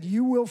 Jesus said,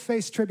 you will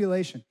face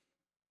tribulation.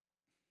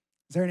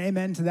 Is there an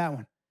amen to that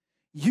one?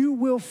 You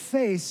will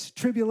face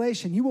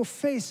tribulation. You will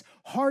face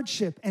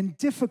hardship and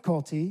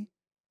difficulty,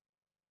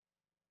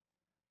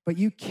 but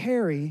you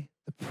carry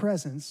the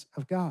presence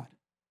of God.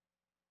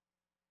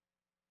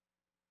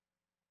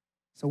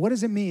 So what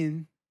does it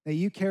mean that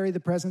you carry the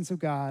presence of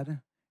God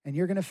and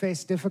you're going to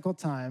face difficult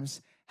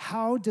times?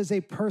 How does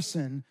a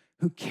person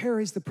who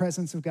carries the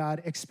presence of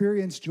God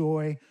experience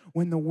joy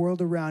when the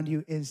world around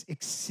you is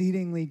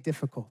exceedingly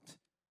difficult?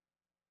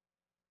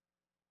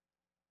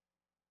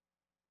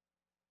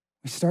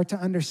 We start to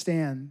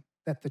understand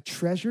that the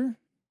treasure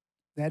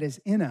that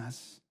is in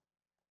us,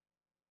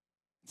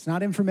 it's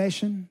not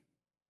information,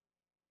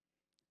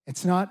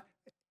 it's not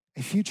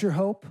a future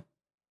hope,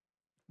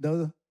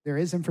 though there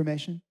is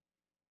information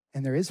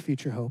and there is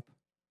future hope.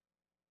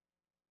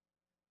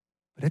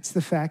 But it's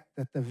the fact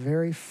that the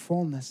very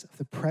fullness of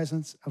the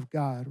presence of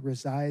God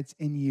resides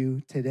in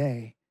you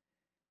today.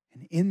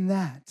 And in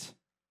that,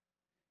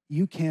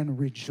 you can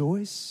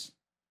rejoice,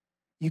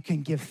 you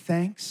can give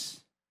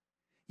thanks,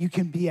 you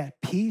can be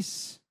at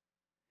peace,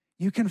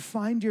 you can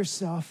find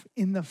yourself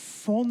in the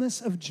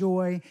fullness of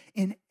joy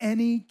in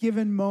any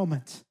given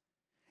moment.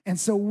 And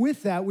so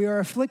with that, we are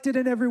afflicted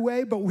in every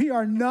way, but we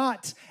are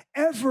not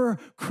ever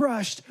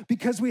crushed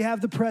because we have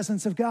the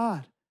presence of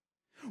God.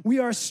 We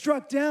are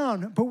struck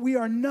down, but we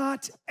are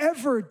not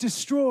ever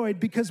destroyed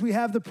because we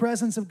have the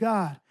presence of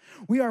God.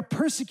 We are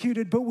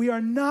persecuted, but we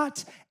are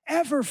not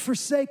ever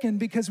forsaken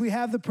because we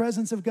have the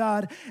presence of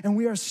God. And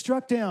we are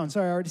struck down.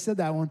 Sorry, I already said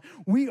that one.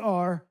 We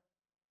are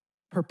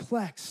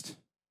perplexed,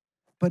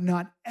 but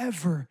not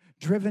ever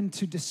driven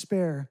to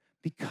despair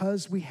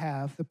because we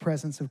have the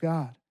presence of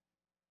God.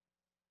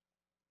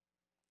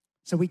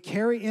 So we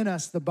carry in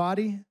us the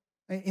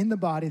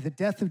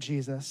death of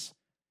Jesus,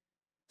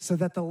 so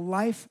that the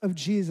life of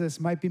Jesus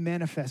might be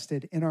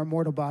manifested in our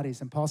mortal bodies.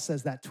 And Paul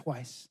says that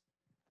twice.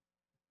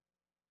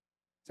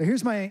 So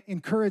here's my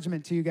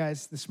encouragement to you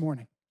guys this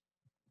morning.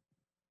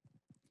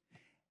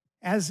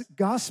 As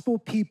gospel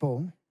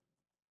people,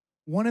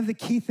 one of the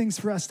key things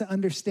for us to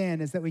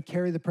understand is that we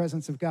carry the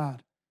presence of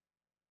God.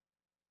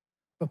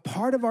 But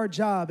part of our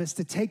job is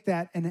to take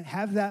that and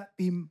have that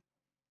be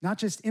not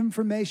just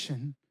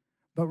information,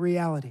 but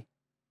reality.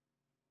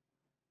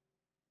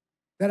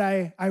 That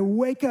I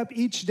wake up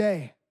each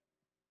day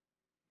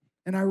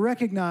and I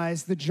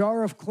recognize the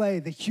jar of clay,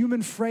 the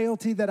human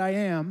frailty that I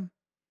am,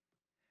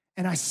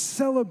 and I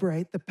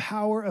celebrate the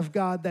power of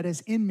God that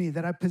is in me,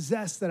 that I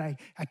possess, that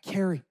I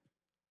carry.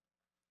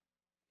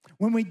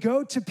 When we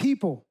go to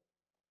people,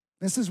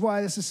 this is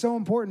why this is so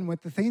important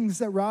with the things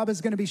that Rob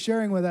is going to be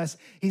sharing with us.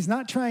 He's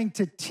not trying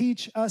to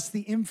teach us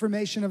the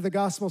information of the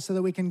gospel so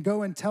that we can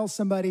go and tell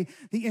somebody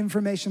the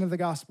information of the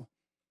gospel.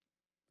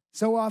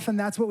 So often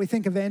that's what we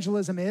think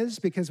evangelism is,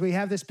 because we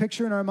have this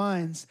picture in our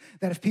minds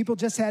that if people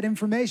just had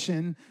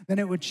information, then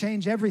it would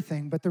change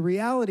everything. But the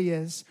reality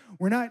is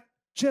we're not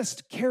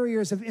just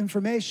carriers of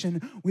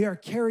information, we are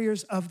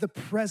carriers of the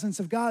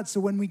presence of God. So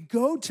when we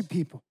go to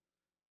people,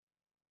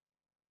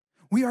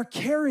 we are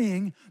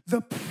carrying the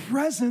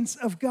presence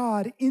of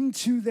God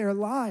into their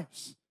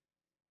lives.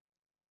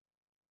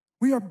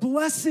 We are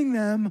blessing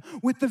them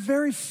with the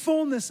very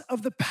fullness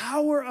of the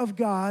power of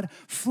God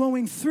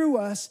flowing through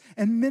us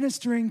and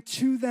ministering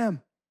to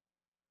them.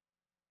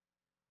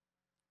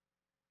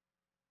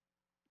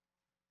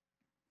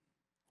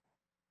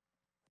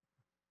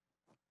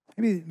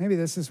 Maybe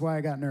this is why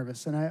I got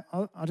nervous, and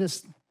I'll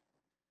just...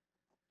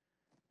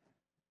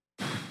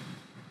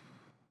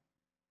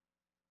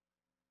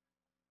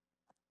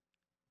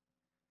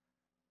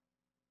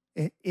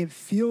 It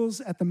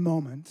feels at the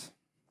moment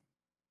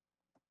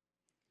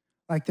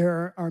like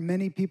there are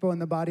many people in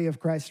the body of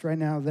Christ right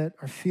now that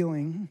are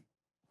feeling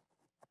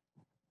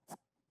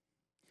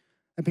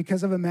that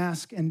because of a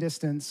mask and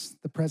distance,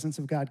 the presence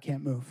of God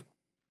can't move.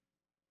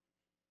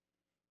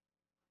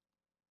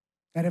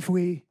 That if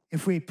we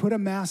put a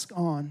mask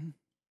on,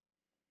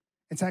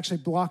 it's actually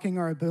blocking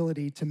our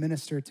ability to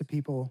minister to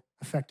people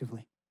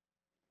effectively.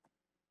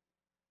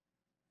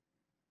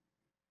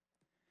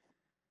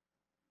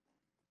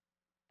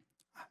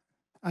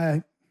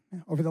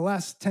 Over the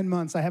last 10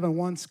 months, I haven't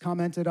once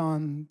commented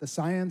on the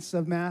science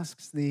of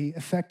masks, the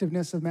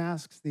effectiveness of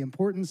masks, the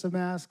importance of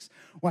masks,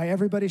 why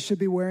everybody should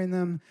be wearing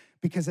them,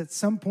 because at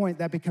some point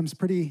that becomes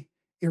pretty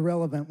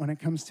irrelevant when it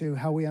comes to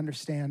how we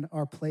understand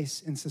our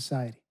place in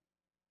society.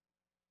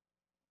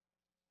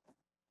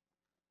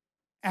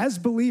 As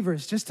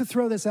believers, just to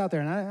throw this out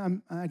there,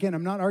 and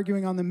I'm not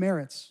arguing on the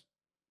merits.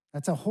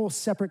 That's a whole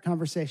separate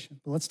conversation,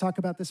 but let's talk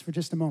about this for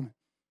just a moment.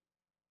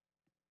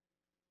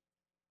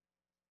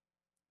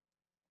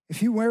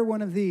 If you wear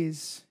one of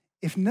these,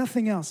 if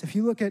nothing else, if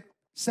you look at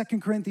 2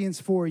 Corinthians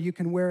 4, you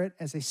can wear it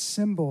as a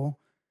symbol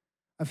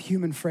of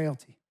human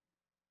frailty.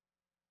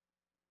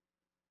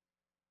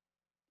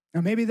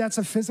 Now, maybe that's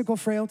a physical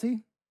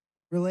frailty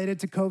related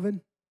to COVID.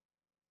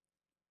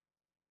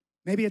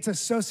 Maybe it's a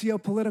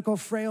socio-political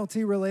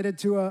frailty related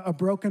to a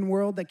broken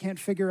world that can't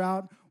figure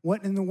out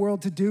what in the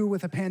world to do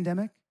with a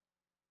pandemic.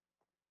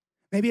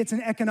 Maybe it's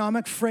an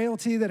economic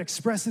frailty that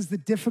expresses the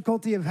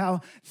difficulty of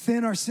how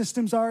thin our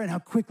systems are and how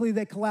quickly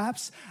they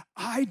collapse.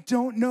 I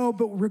don't know,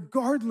 but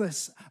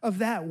regardless of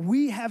that,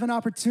 we have an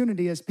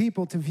opportunity as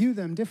people to view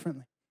them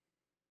differently.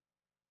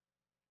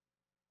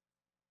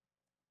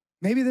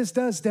 Maybe this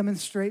does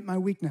demonstrate my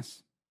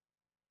weakness.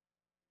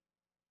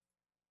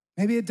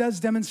 Maybe it does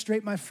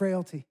demonstrate my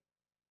frailty.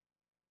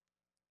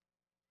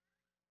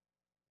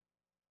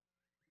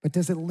 But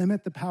does it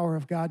limit the power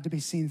of God to be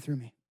seen through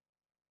me?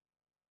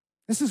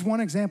 This is one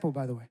example,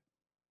 by the way.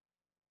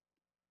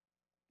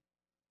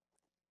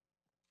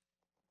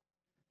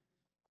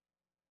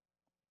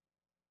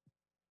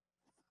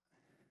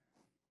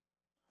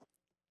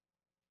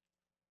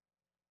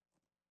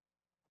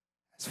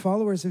 As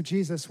followers of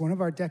Jesus, one of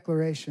our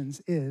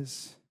declarations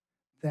is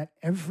that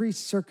every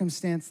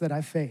circumstance that I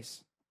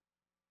face,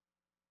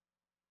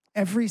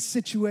 every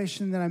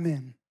situation that I'm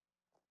in,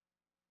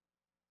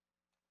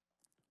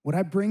 what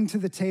I bring to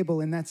the table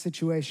in that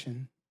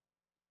situation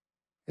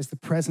is the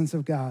presence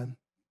of God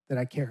that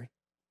I carry.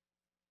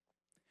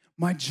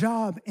 My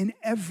job in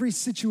every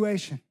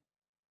situation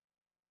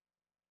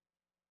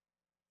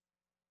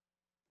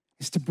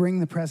is to bring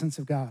the presence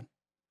of God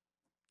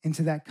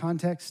into that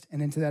context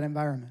and into that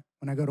environment.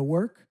 When I go to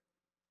work,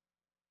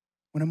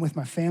 when I'm with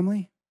my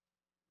family,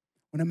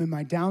 when I'm in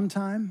my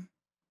downtime,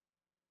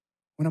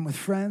 when I'm with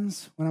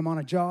friends, when I'm on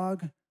a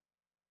jog,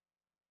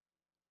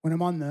 when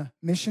I'm on the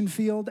mission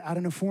field out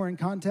in a foreign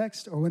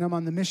context, or when I'm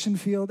on the mission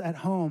field at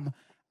home,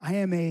 I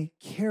am a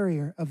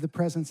carrier of the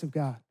presence of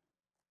God.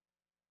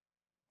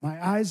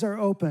 My eyes are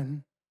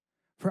open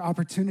for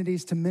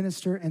opportunities to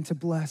minister and to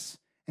bless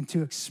and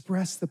to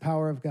express the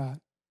power of God.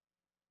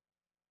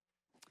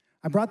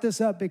 I brought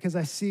this up because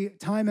I see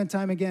time and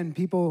time again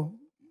people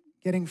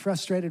getting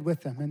frustrated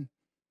with them. And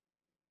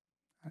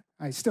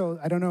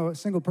I don't know a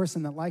single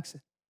person that likes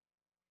it.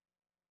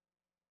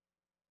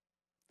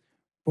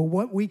 But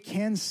what we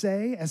can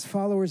say as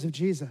followers of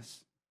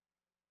Jesus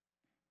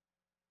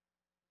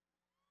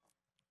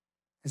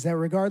is that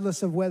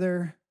regardless of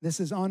whether this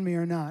is on me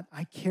or not,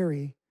 I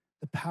carry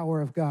the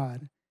power of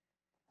God,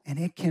 and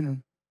it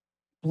can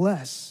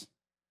bless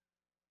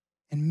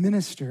and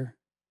minister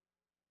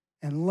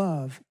and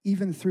love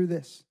even through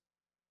this.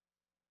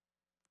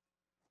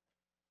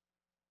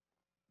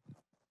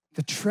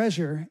 The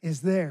treasure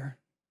is there.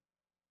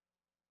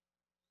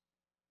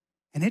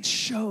 And it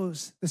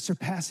shows the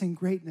surpassing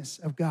greatness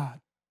of God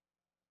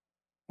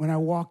when I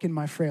walk in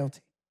my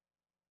frailty,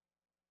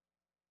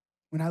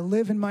 when I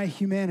live in my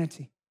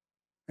humanity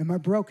and my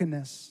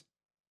brokenness.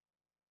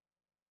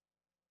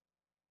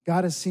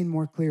 God is seen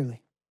more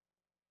clearly.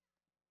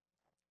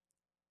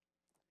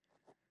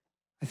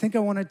 I think I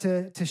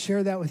wanted to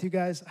share that with you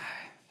guys.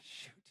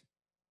 Shoot.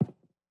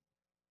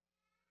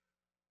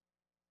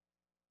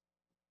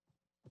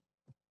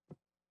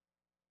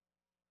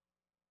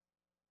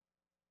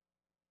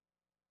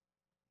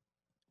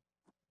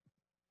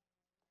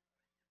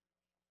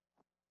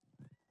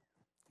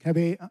 Can I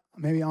be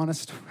maybe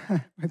honest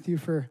with you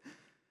for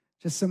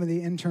just some of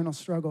the internal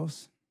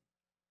struggles?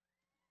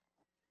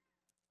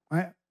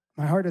 My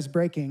heart is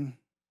breaking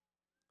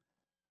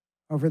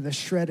over the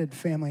shredded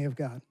family of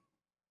God.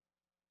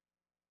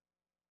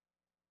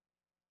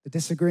 The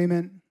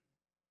disagreement,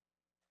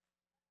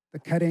 the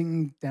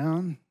cutting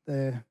down,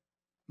 the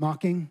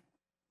mocking,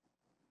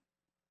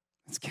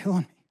 it's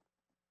killing me.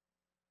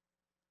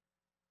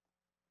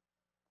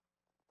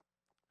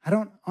 I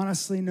don't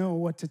honestly know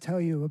what to tell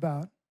you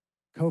about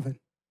COVID.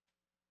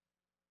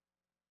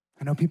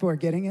 I know people are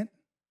getting it.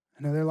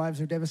 I know their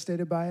lives are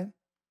devastated by it.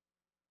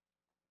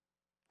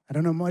 I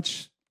don't know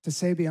much to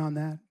say beyond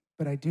that,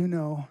 but I do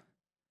know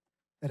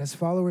that as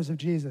followers of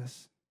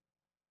Jesus,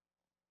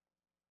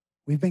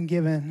 we've been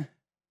given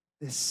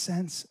this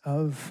sense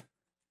of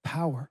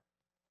power.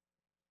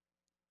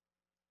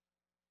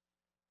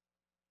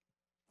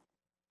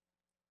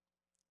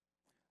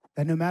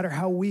 That no matter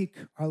how weak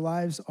our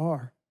lives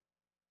are,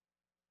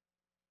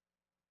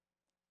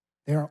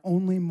 they are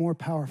only more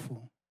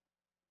powerful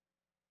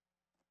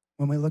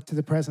when we look to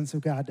the presence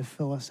of God to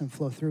fill us and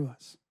flow through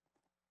us.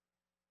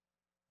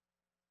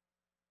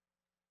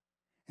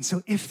 And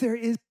so if there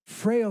is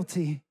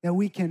frailty that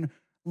we can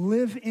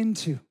live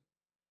into,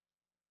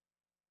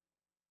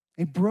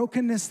 a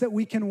brokenness that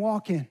we can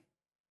walk in,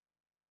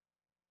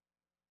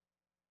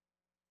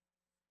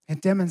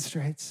 it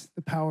demonstrates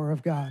the power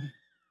of God.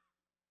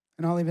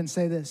 And I'll even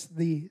say this,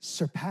 the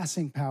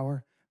surpassing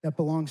power that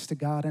belongs to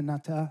God and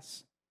not to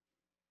us.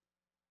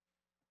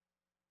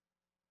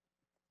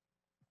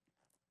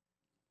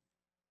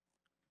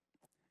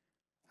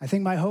 I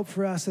think my hope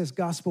for us as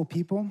gospel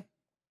people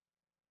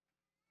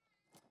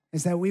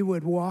is that we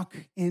would walk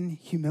in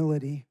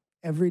humility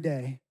every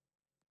day,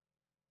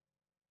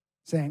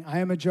 saying, I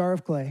am a jar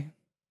of clay.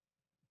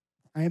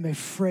 I am a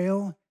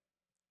frail,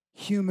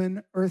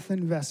 human,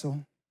 earthen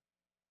vessel.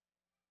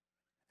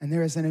 And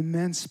there is an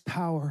immense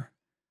power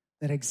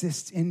that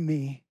exists in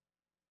me.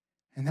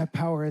 And that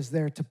power is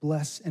there to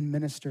bless and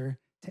minister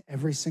to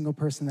every single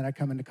person that I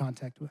come into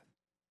contact with.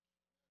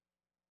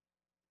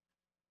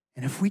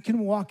 And if we can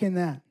walk in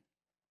that,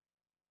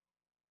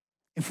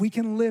 if we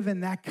can live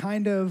in that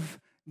kind of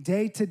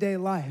day-to-day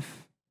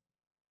life,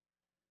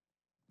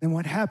 then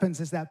what happens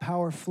is that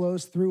power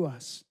flows through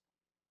us.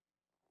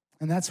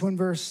 And that's when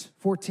verse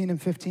 14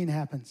 and 15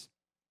 happens.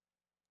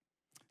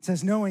 It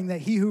says, knowing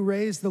that he who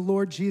raised the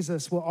Lord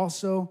Jesus will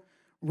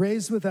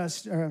raise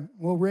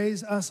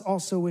us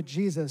also with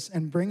Jesus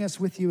and bring us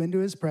with you into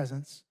his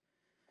presence.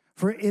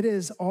 For it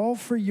is all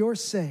for your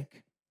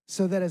sake,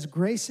 so that as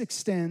grace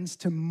extends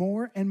to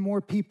more and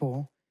more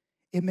people,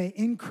 it may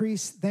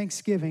increase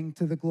thanksgiving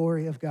to the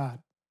glory of God.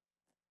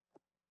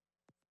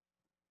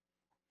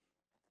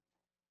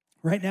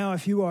 Right now,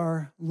 if you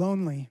are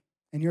lonely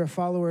and you're a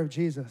follower of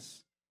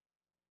Jesus,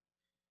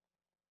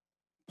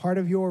 part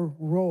of your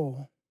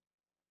role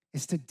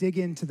is to dig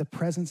into the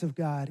presence of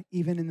God,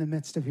 even in the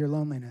midst of your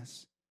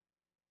loneliness,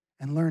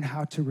 and learn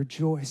how to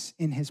rejoice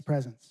in his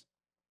presence.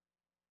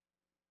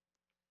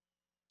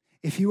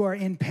 If you are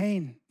in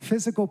pain,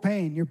 physical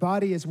pain, your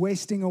body is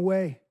wasting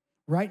away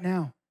right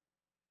now,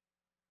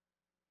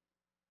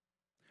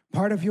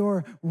 part of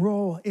your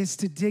role is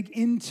to dig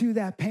into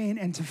that pain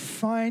and to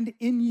find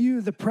in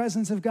you the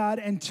presence of God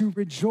and to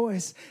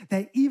rejoice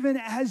that even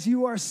as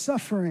you are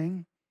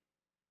suffering,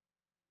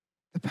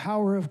 the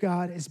power of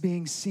God is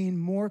being seen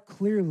more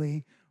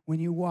clearly when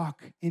you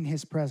walk in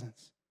his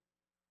presence.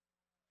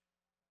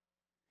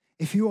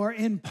 If you are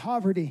in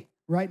poverty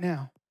right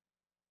now,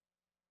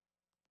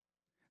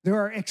 there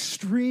are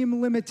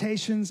extreme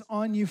limitations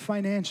on you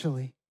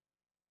financially.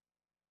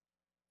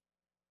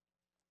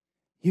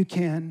 You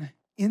can,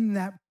 in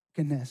that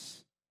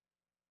brokenness,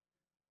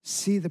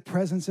 see the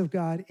presence of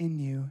God in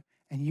you,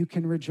 and you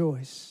can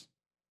rejoice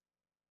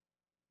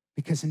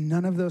because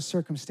none of those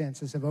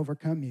circumstances have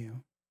overcome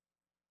you.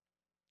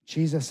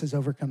 Jesus has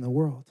overcome the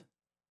world.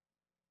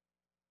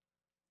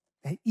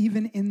 That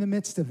even in the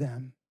midst of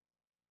them,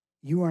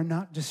 you are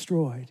not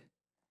destroyed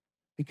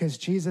because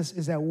Jesus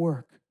is at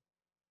work.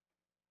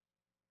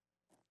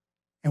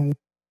 And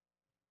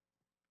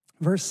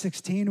verse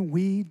 16,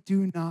 we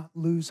do not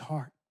lose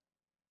heart.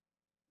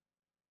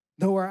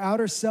 Though our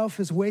outer self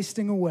is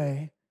wasting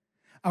away,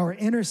 our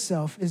inner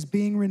self is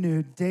being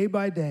renewed day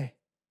by day.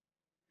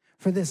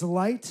 For this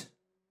light,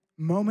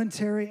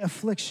 momentary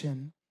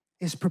affliction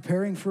is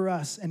preparing for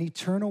us an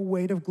eternal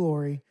weight of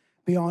glory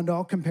beyond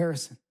all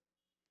comparison,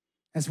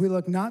 as we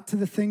look not to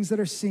the things that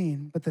are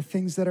seen, but the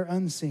things that are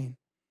unseen.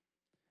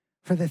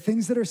 For the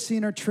things that are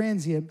seen are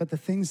transient, but the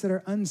things that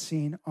are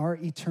unseen are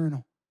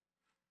eternal.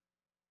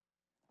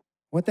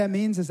 What that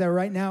means is that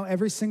right now,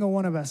 every single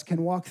one of us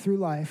can walk through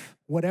life,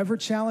 whatever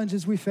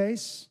challenges we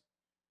face,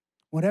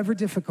 whatever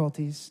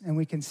difficulties, and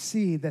we can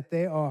see that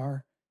they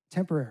are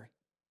temporary,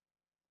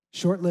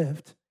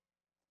 short-lived,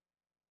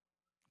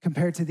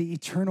 compared to the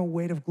eternal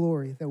weight of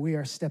glory that we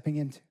are stepping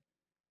into.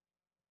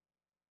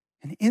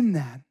 And in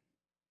that,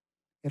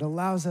 it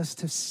allows us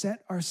to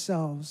set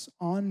ourselves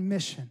on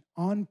mission,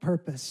 on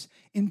purpose,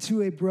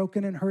 into a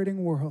broken and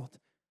hurting world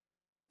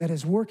that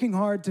is working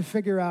hard to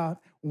figure out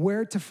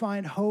where to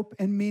find hope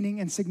and meaning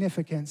and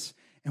significance.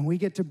 And we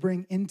get to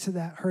bring into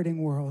that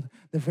hurting world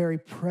the very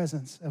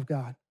presence of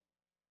God.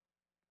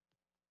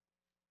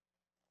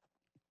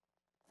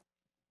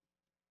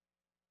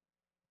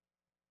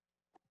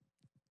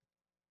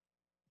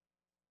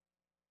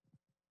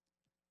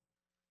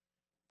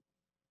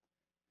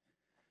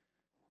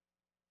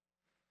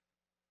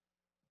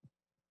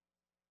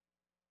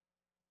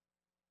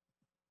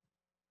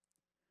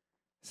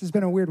 This has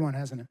been a weird one,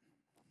 hasn't it?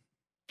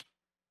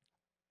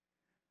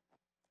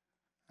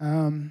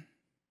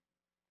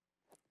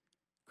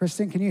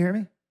 Kristen, can you hear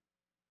me?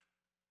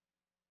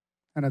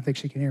 I don't think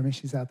she can hear me.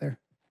 She's out there.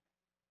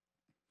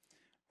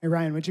 Hey,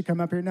 Ryan, would you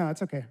come up here? No,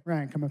 it's okay.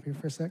 Ryan, come up here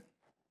for a sec.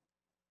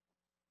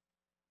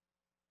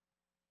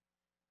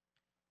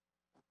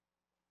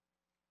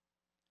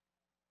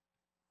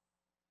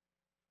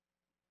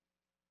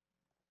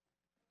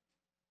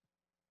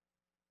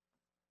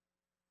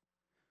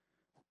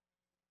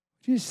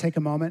 Would you just take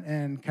a moment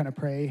and kind of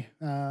pray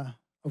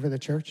over the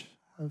church?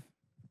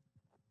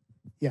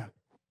 Yeah,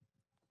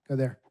 go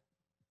there.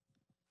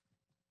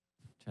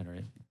 Try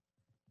to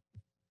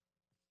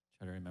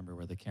remember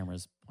where the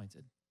camera's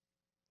pointed.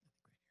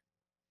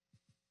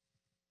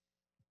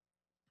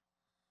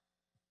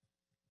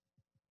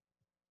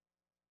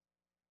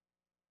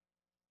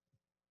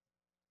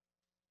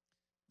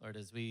 Lord,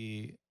 as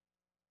we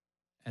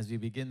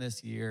begin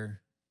this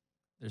year,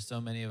 there's so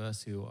many of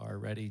us who are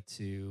ready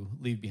to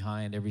leave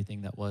behind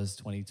everything that was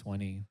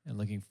 2020 and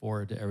looking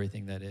forward to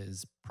everything that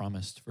is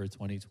promised for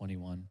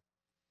 2021.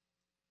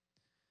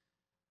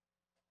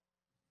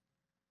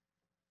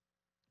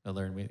 But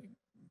Lord,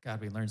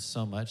 we learned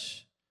so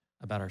much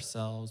about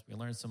ourselves. We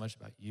learned so much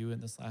about you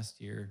in this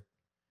last year.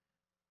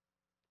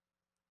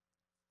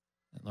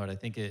 And Lord, I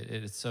think it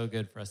is so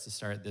good for us to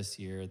start this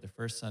year, the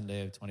first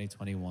Sunday of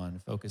 2021,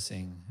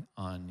 focusing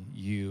on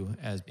you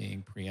as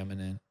being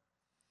preeminent.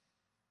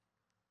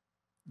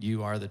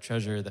 You are the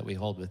treasure that we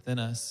hold within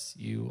us.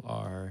 You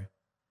are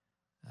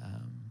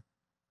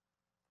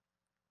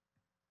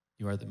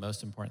the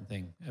most important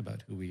thing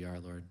about who we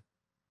are, Lord.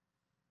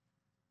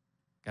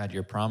 God,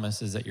 your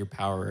promise is that your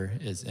power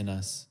is in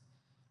us.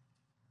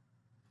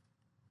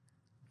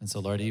 And so,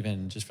 Lord,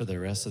 even just for the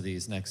rest of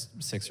these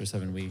next 6 or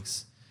 7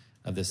 weeks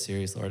of this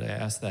series, Lord, I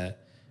ask that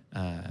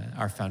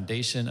our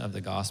foundation of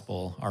the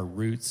gospel, our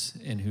roots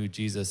in who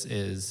Jesus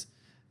is,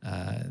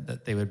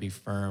 that they would be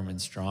firm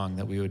and strong,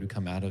 that we would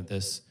come out of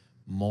this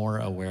more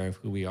aware of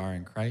who we are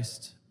in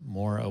Christ,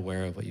 more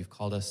aware of what you've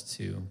called us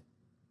to.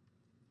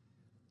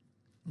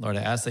 Lord,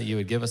 I ask that you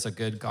would give us a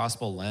good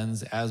gospel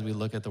lens as we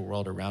look at the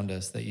world around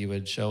us, that you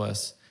would show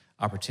us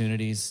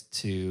opportunities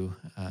to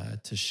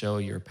show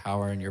your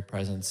power and your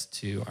presence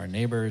to our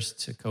neighbors,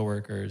 to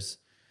coworkers,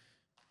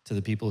 to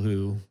the people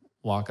who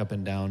walk up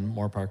and down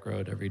Moore Park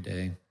Road every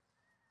day,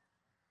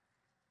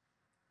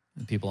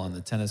 and people on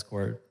the tennis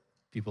court,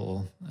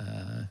 people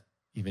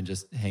even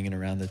just hanging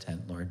around the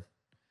tent, Lord.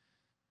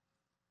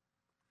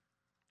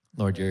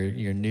 Lord,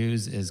 your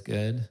news is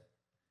good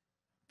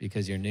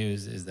because your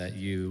news is that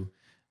you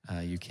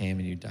came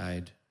and you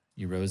died,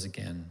 you rose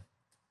again.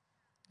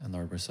 And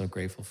Lord, we're so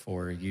grateful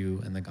for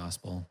you and the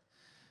gospel.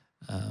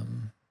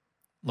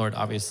 Lord,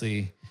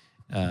 obviously,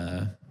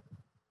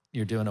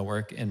 you're doing a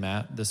work in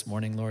Matt this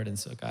morning, Lord. And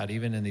so, God,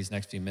 even in these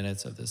next few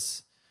minutes of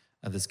this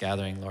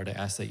gathering, Lord, I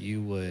ask that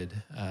you would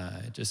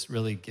just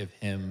really give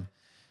him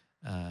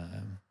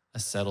a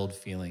settled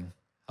feeling.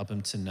 Help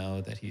him to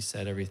know that he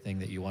said everything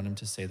that you want him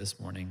to say this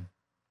morning.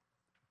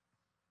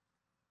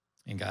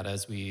 And God,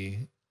 as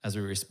we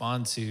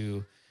respond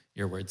to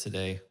your word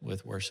today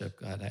with worship,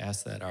 God, I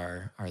ask that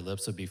our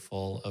lips would be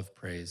full of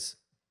praise,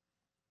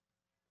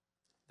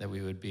 that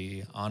we would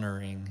be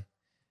honoring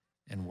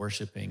and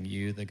worshiping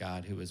you, the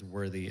God who is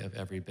worthy of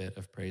every bit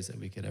of praise that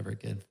we could ever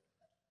give.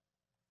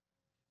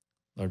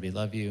 Lord, we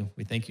love you.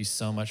 We thank you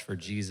so much for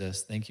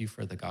Jesus. Thank you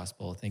for the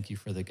gospel. Thank you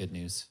for the good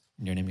news.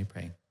 In your name we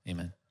pray.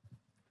 Amen.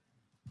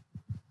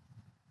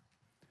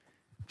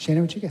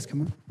 Shannon, would you guys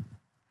come on?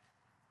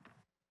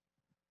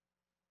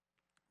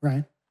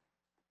 Ryan?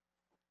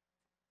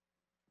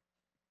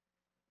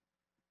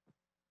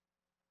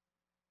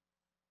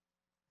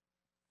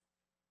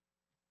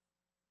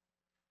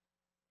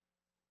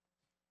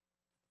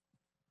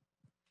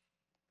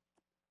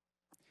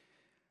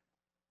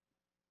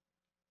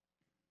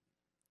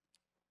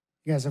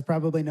 You guys have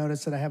probably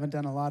noticed that I haven't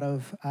done a lot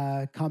of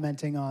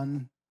commenting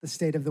on the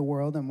state of the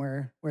world and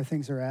where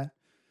things are at.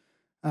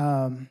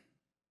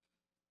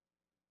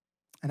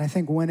 And I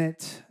think when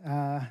it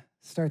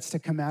starts to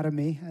come out of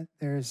me,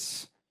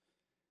 there's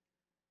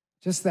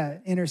just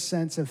that inner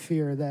sense of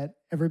fear that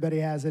everybody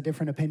has a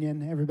different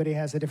opinion, everybody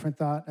has a different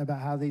thought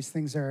about how these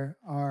things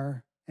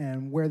are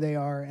and where they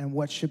are and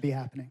what should be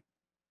happening.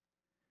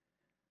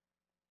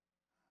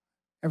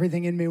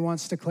 Everything in me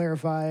wants to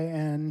clarify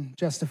and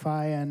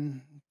justify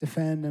and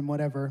defend and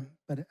whatever,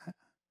 but I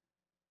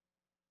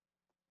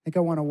think I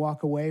want to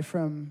walk away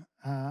from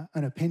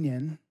an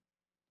opinion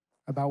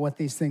about what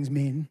these things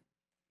mean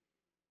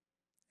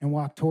and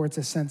walk towards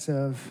a sense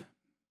of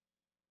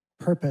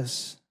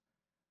purpose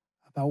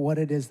about what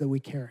it is that we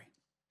carry.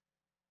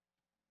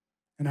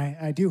 And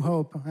I do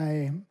hope,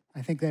 I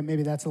think that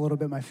maybe that's a little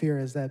bit my fear,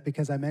 is that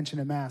because I mentioned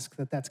a mask,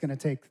 that's going to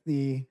take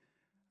the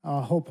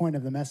whole point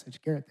of the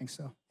message. Garrett thinks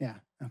so. Yeah,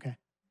 okay.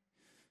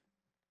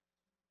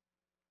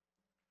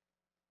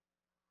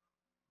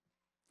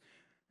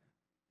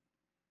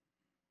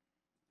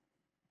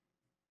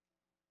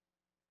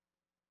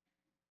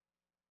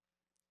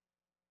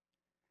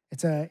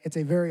 It's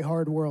a very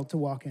hard world to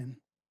walk in.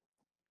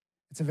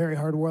 It's a very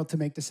hard world to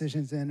make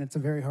decisions in. It's a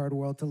very hard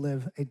world to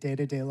live a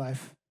day-to-day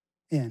life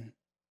in.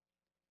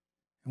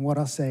 And what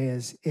I'll say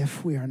is,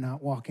 if we are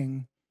not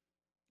walking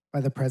by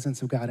the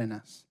presence of God in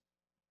us,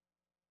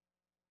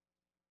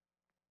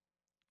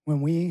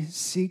 when we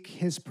seek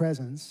his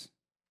presence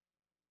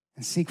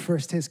and seek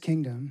first his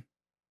kingdom,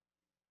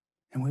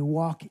 and we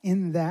walk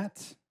in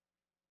that,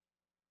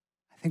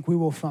 I think we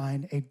will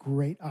find a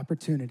great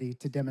opportunity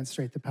to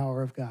demonstrate the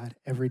power of God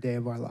every day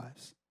of our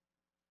lives.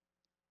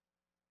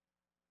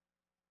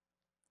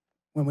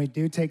 When we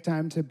do take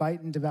time to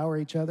bite and devour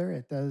each other,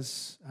 it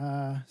does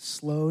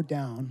slow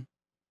down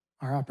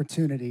our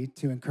opportunity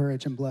to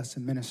encourage and bless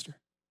and minister.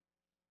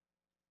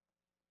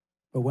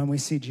 But when we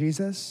see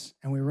Jesus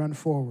and we run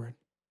forward,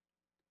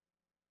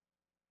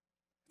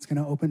 it's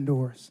going to open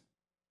doors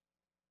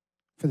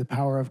for the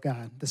power of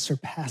God, the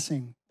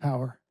surpassing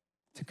power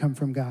to come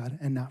from God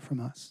and not from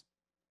us.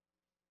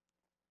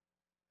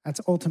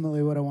 That's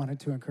ultimately what I wanted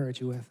to encourage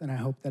you with, and I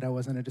hope that I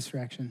wasn't a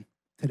distraction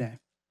today.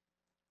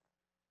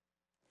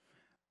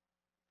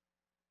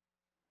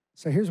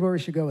 So here's where we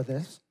should go with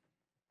this.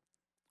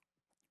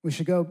 We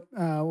should go,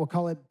 we'll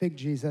call it Big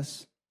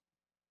Jesus,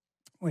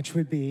 which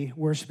would be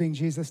worshiping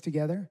Jesus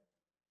together,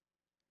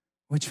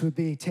 which would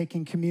be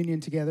taking communion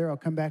together. I'll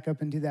come back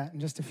up and do that in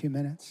just a few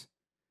minutes.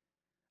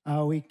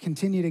 We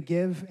continue to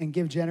give and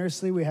give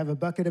generously. We have a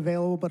bucket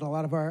available, but a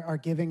lot of our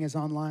giving is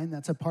online.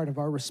 That's a part of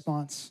our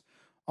response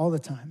all the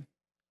time.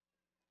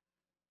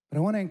 But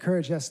I want to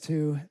encourage us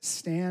to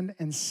stand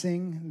and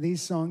sing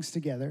these songs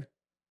together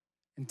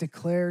and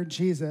declare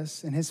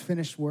Jesus and his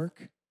finished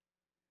work.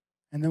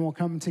 And then we'll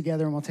come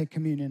together and we'll take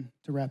communion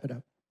to wrap it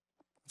up.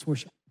 Let's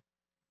worship.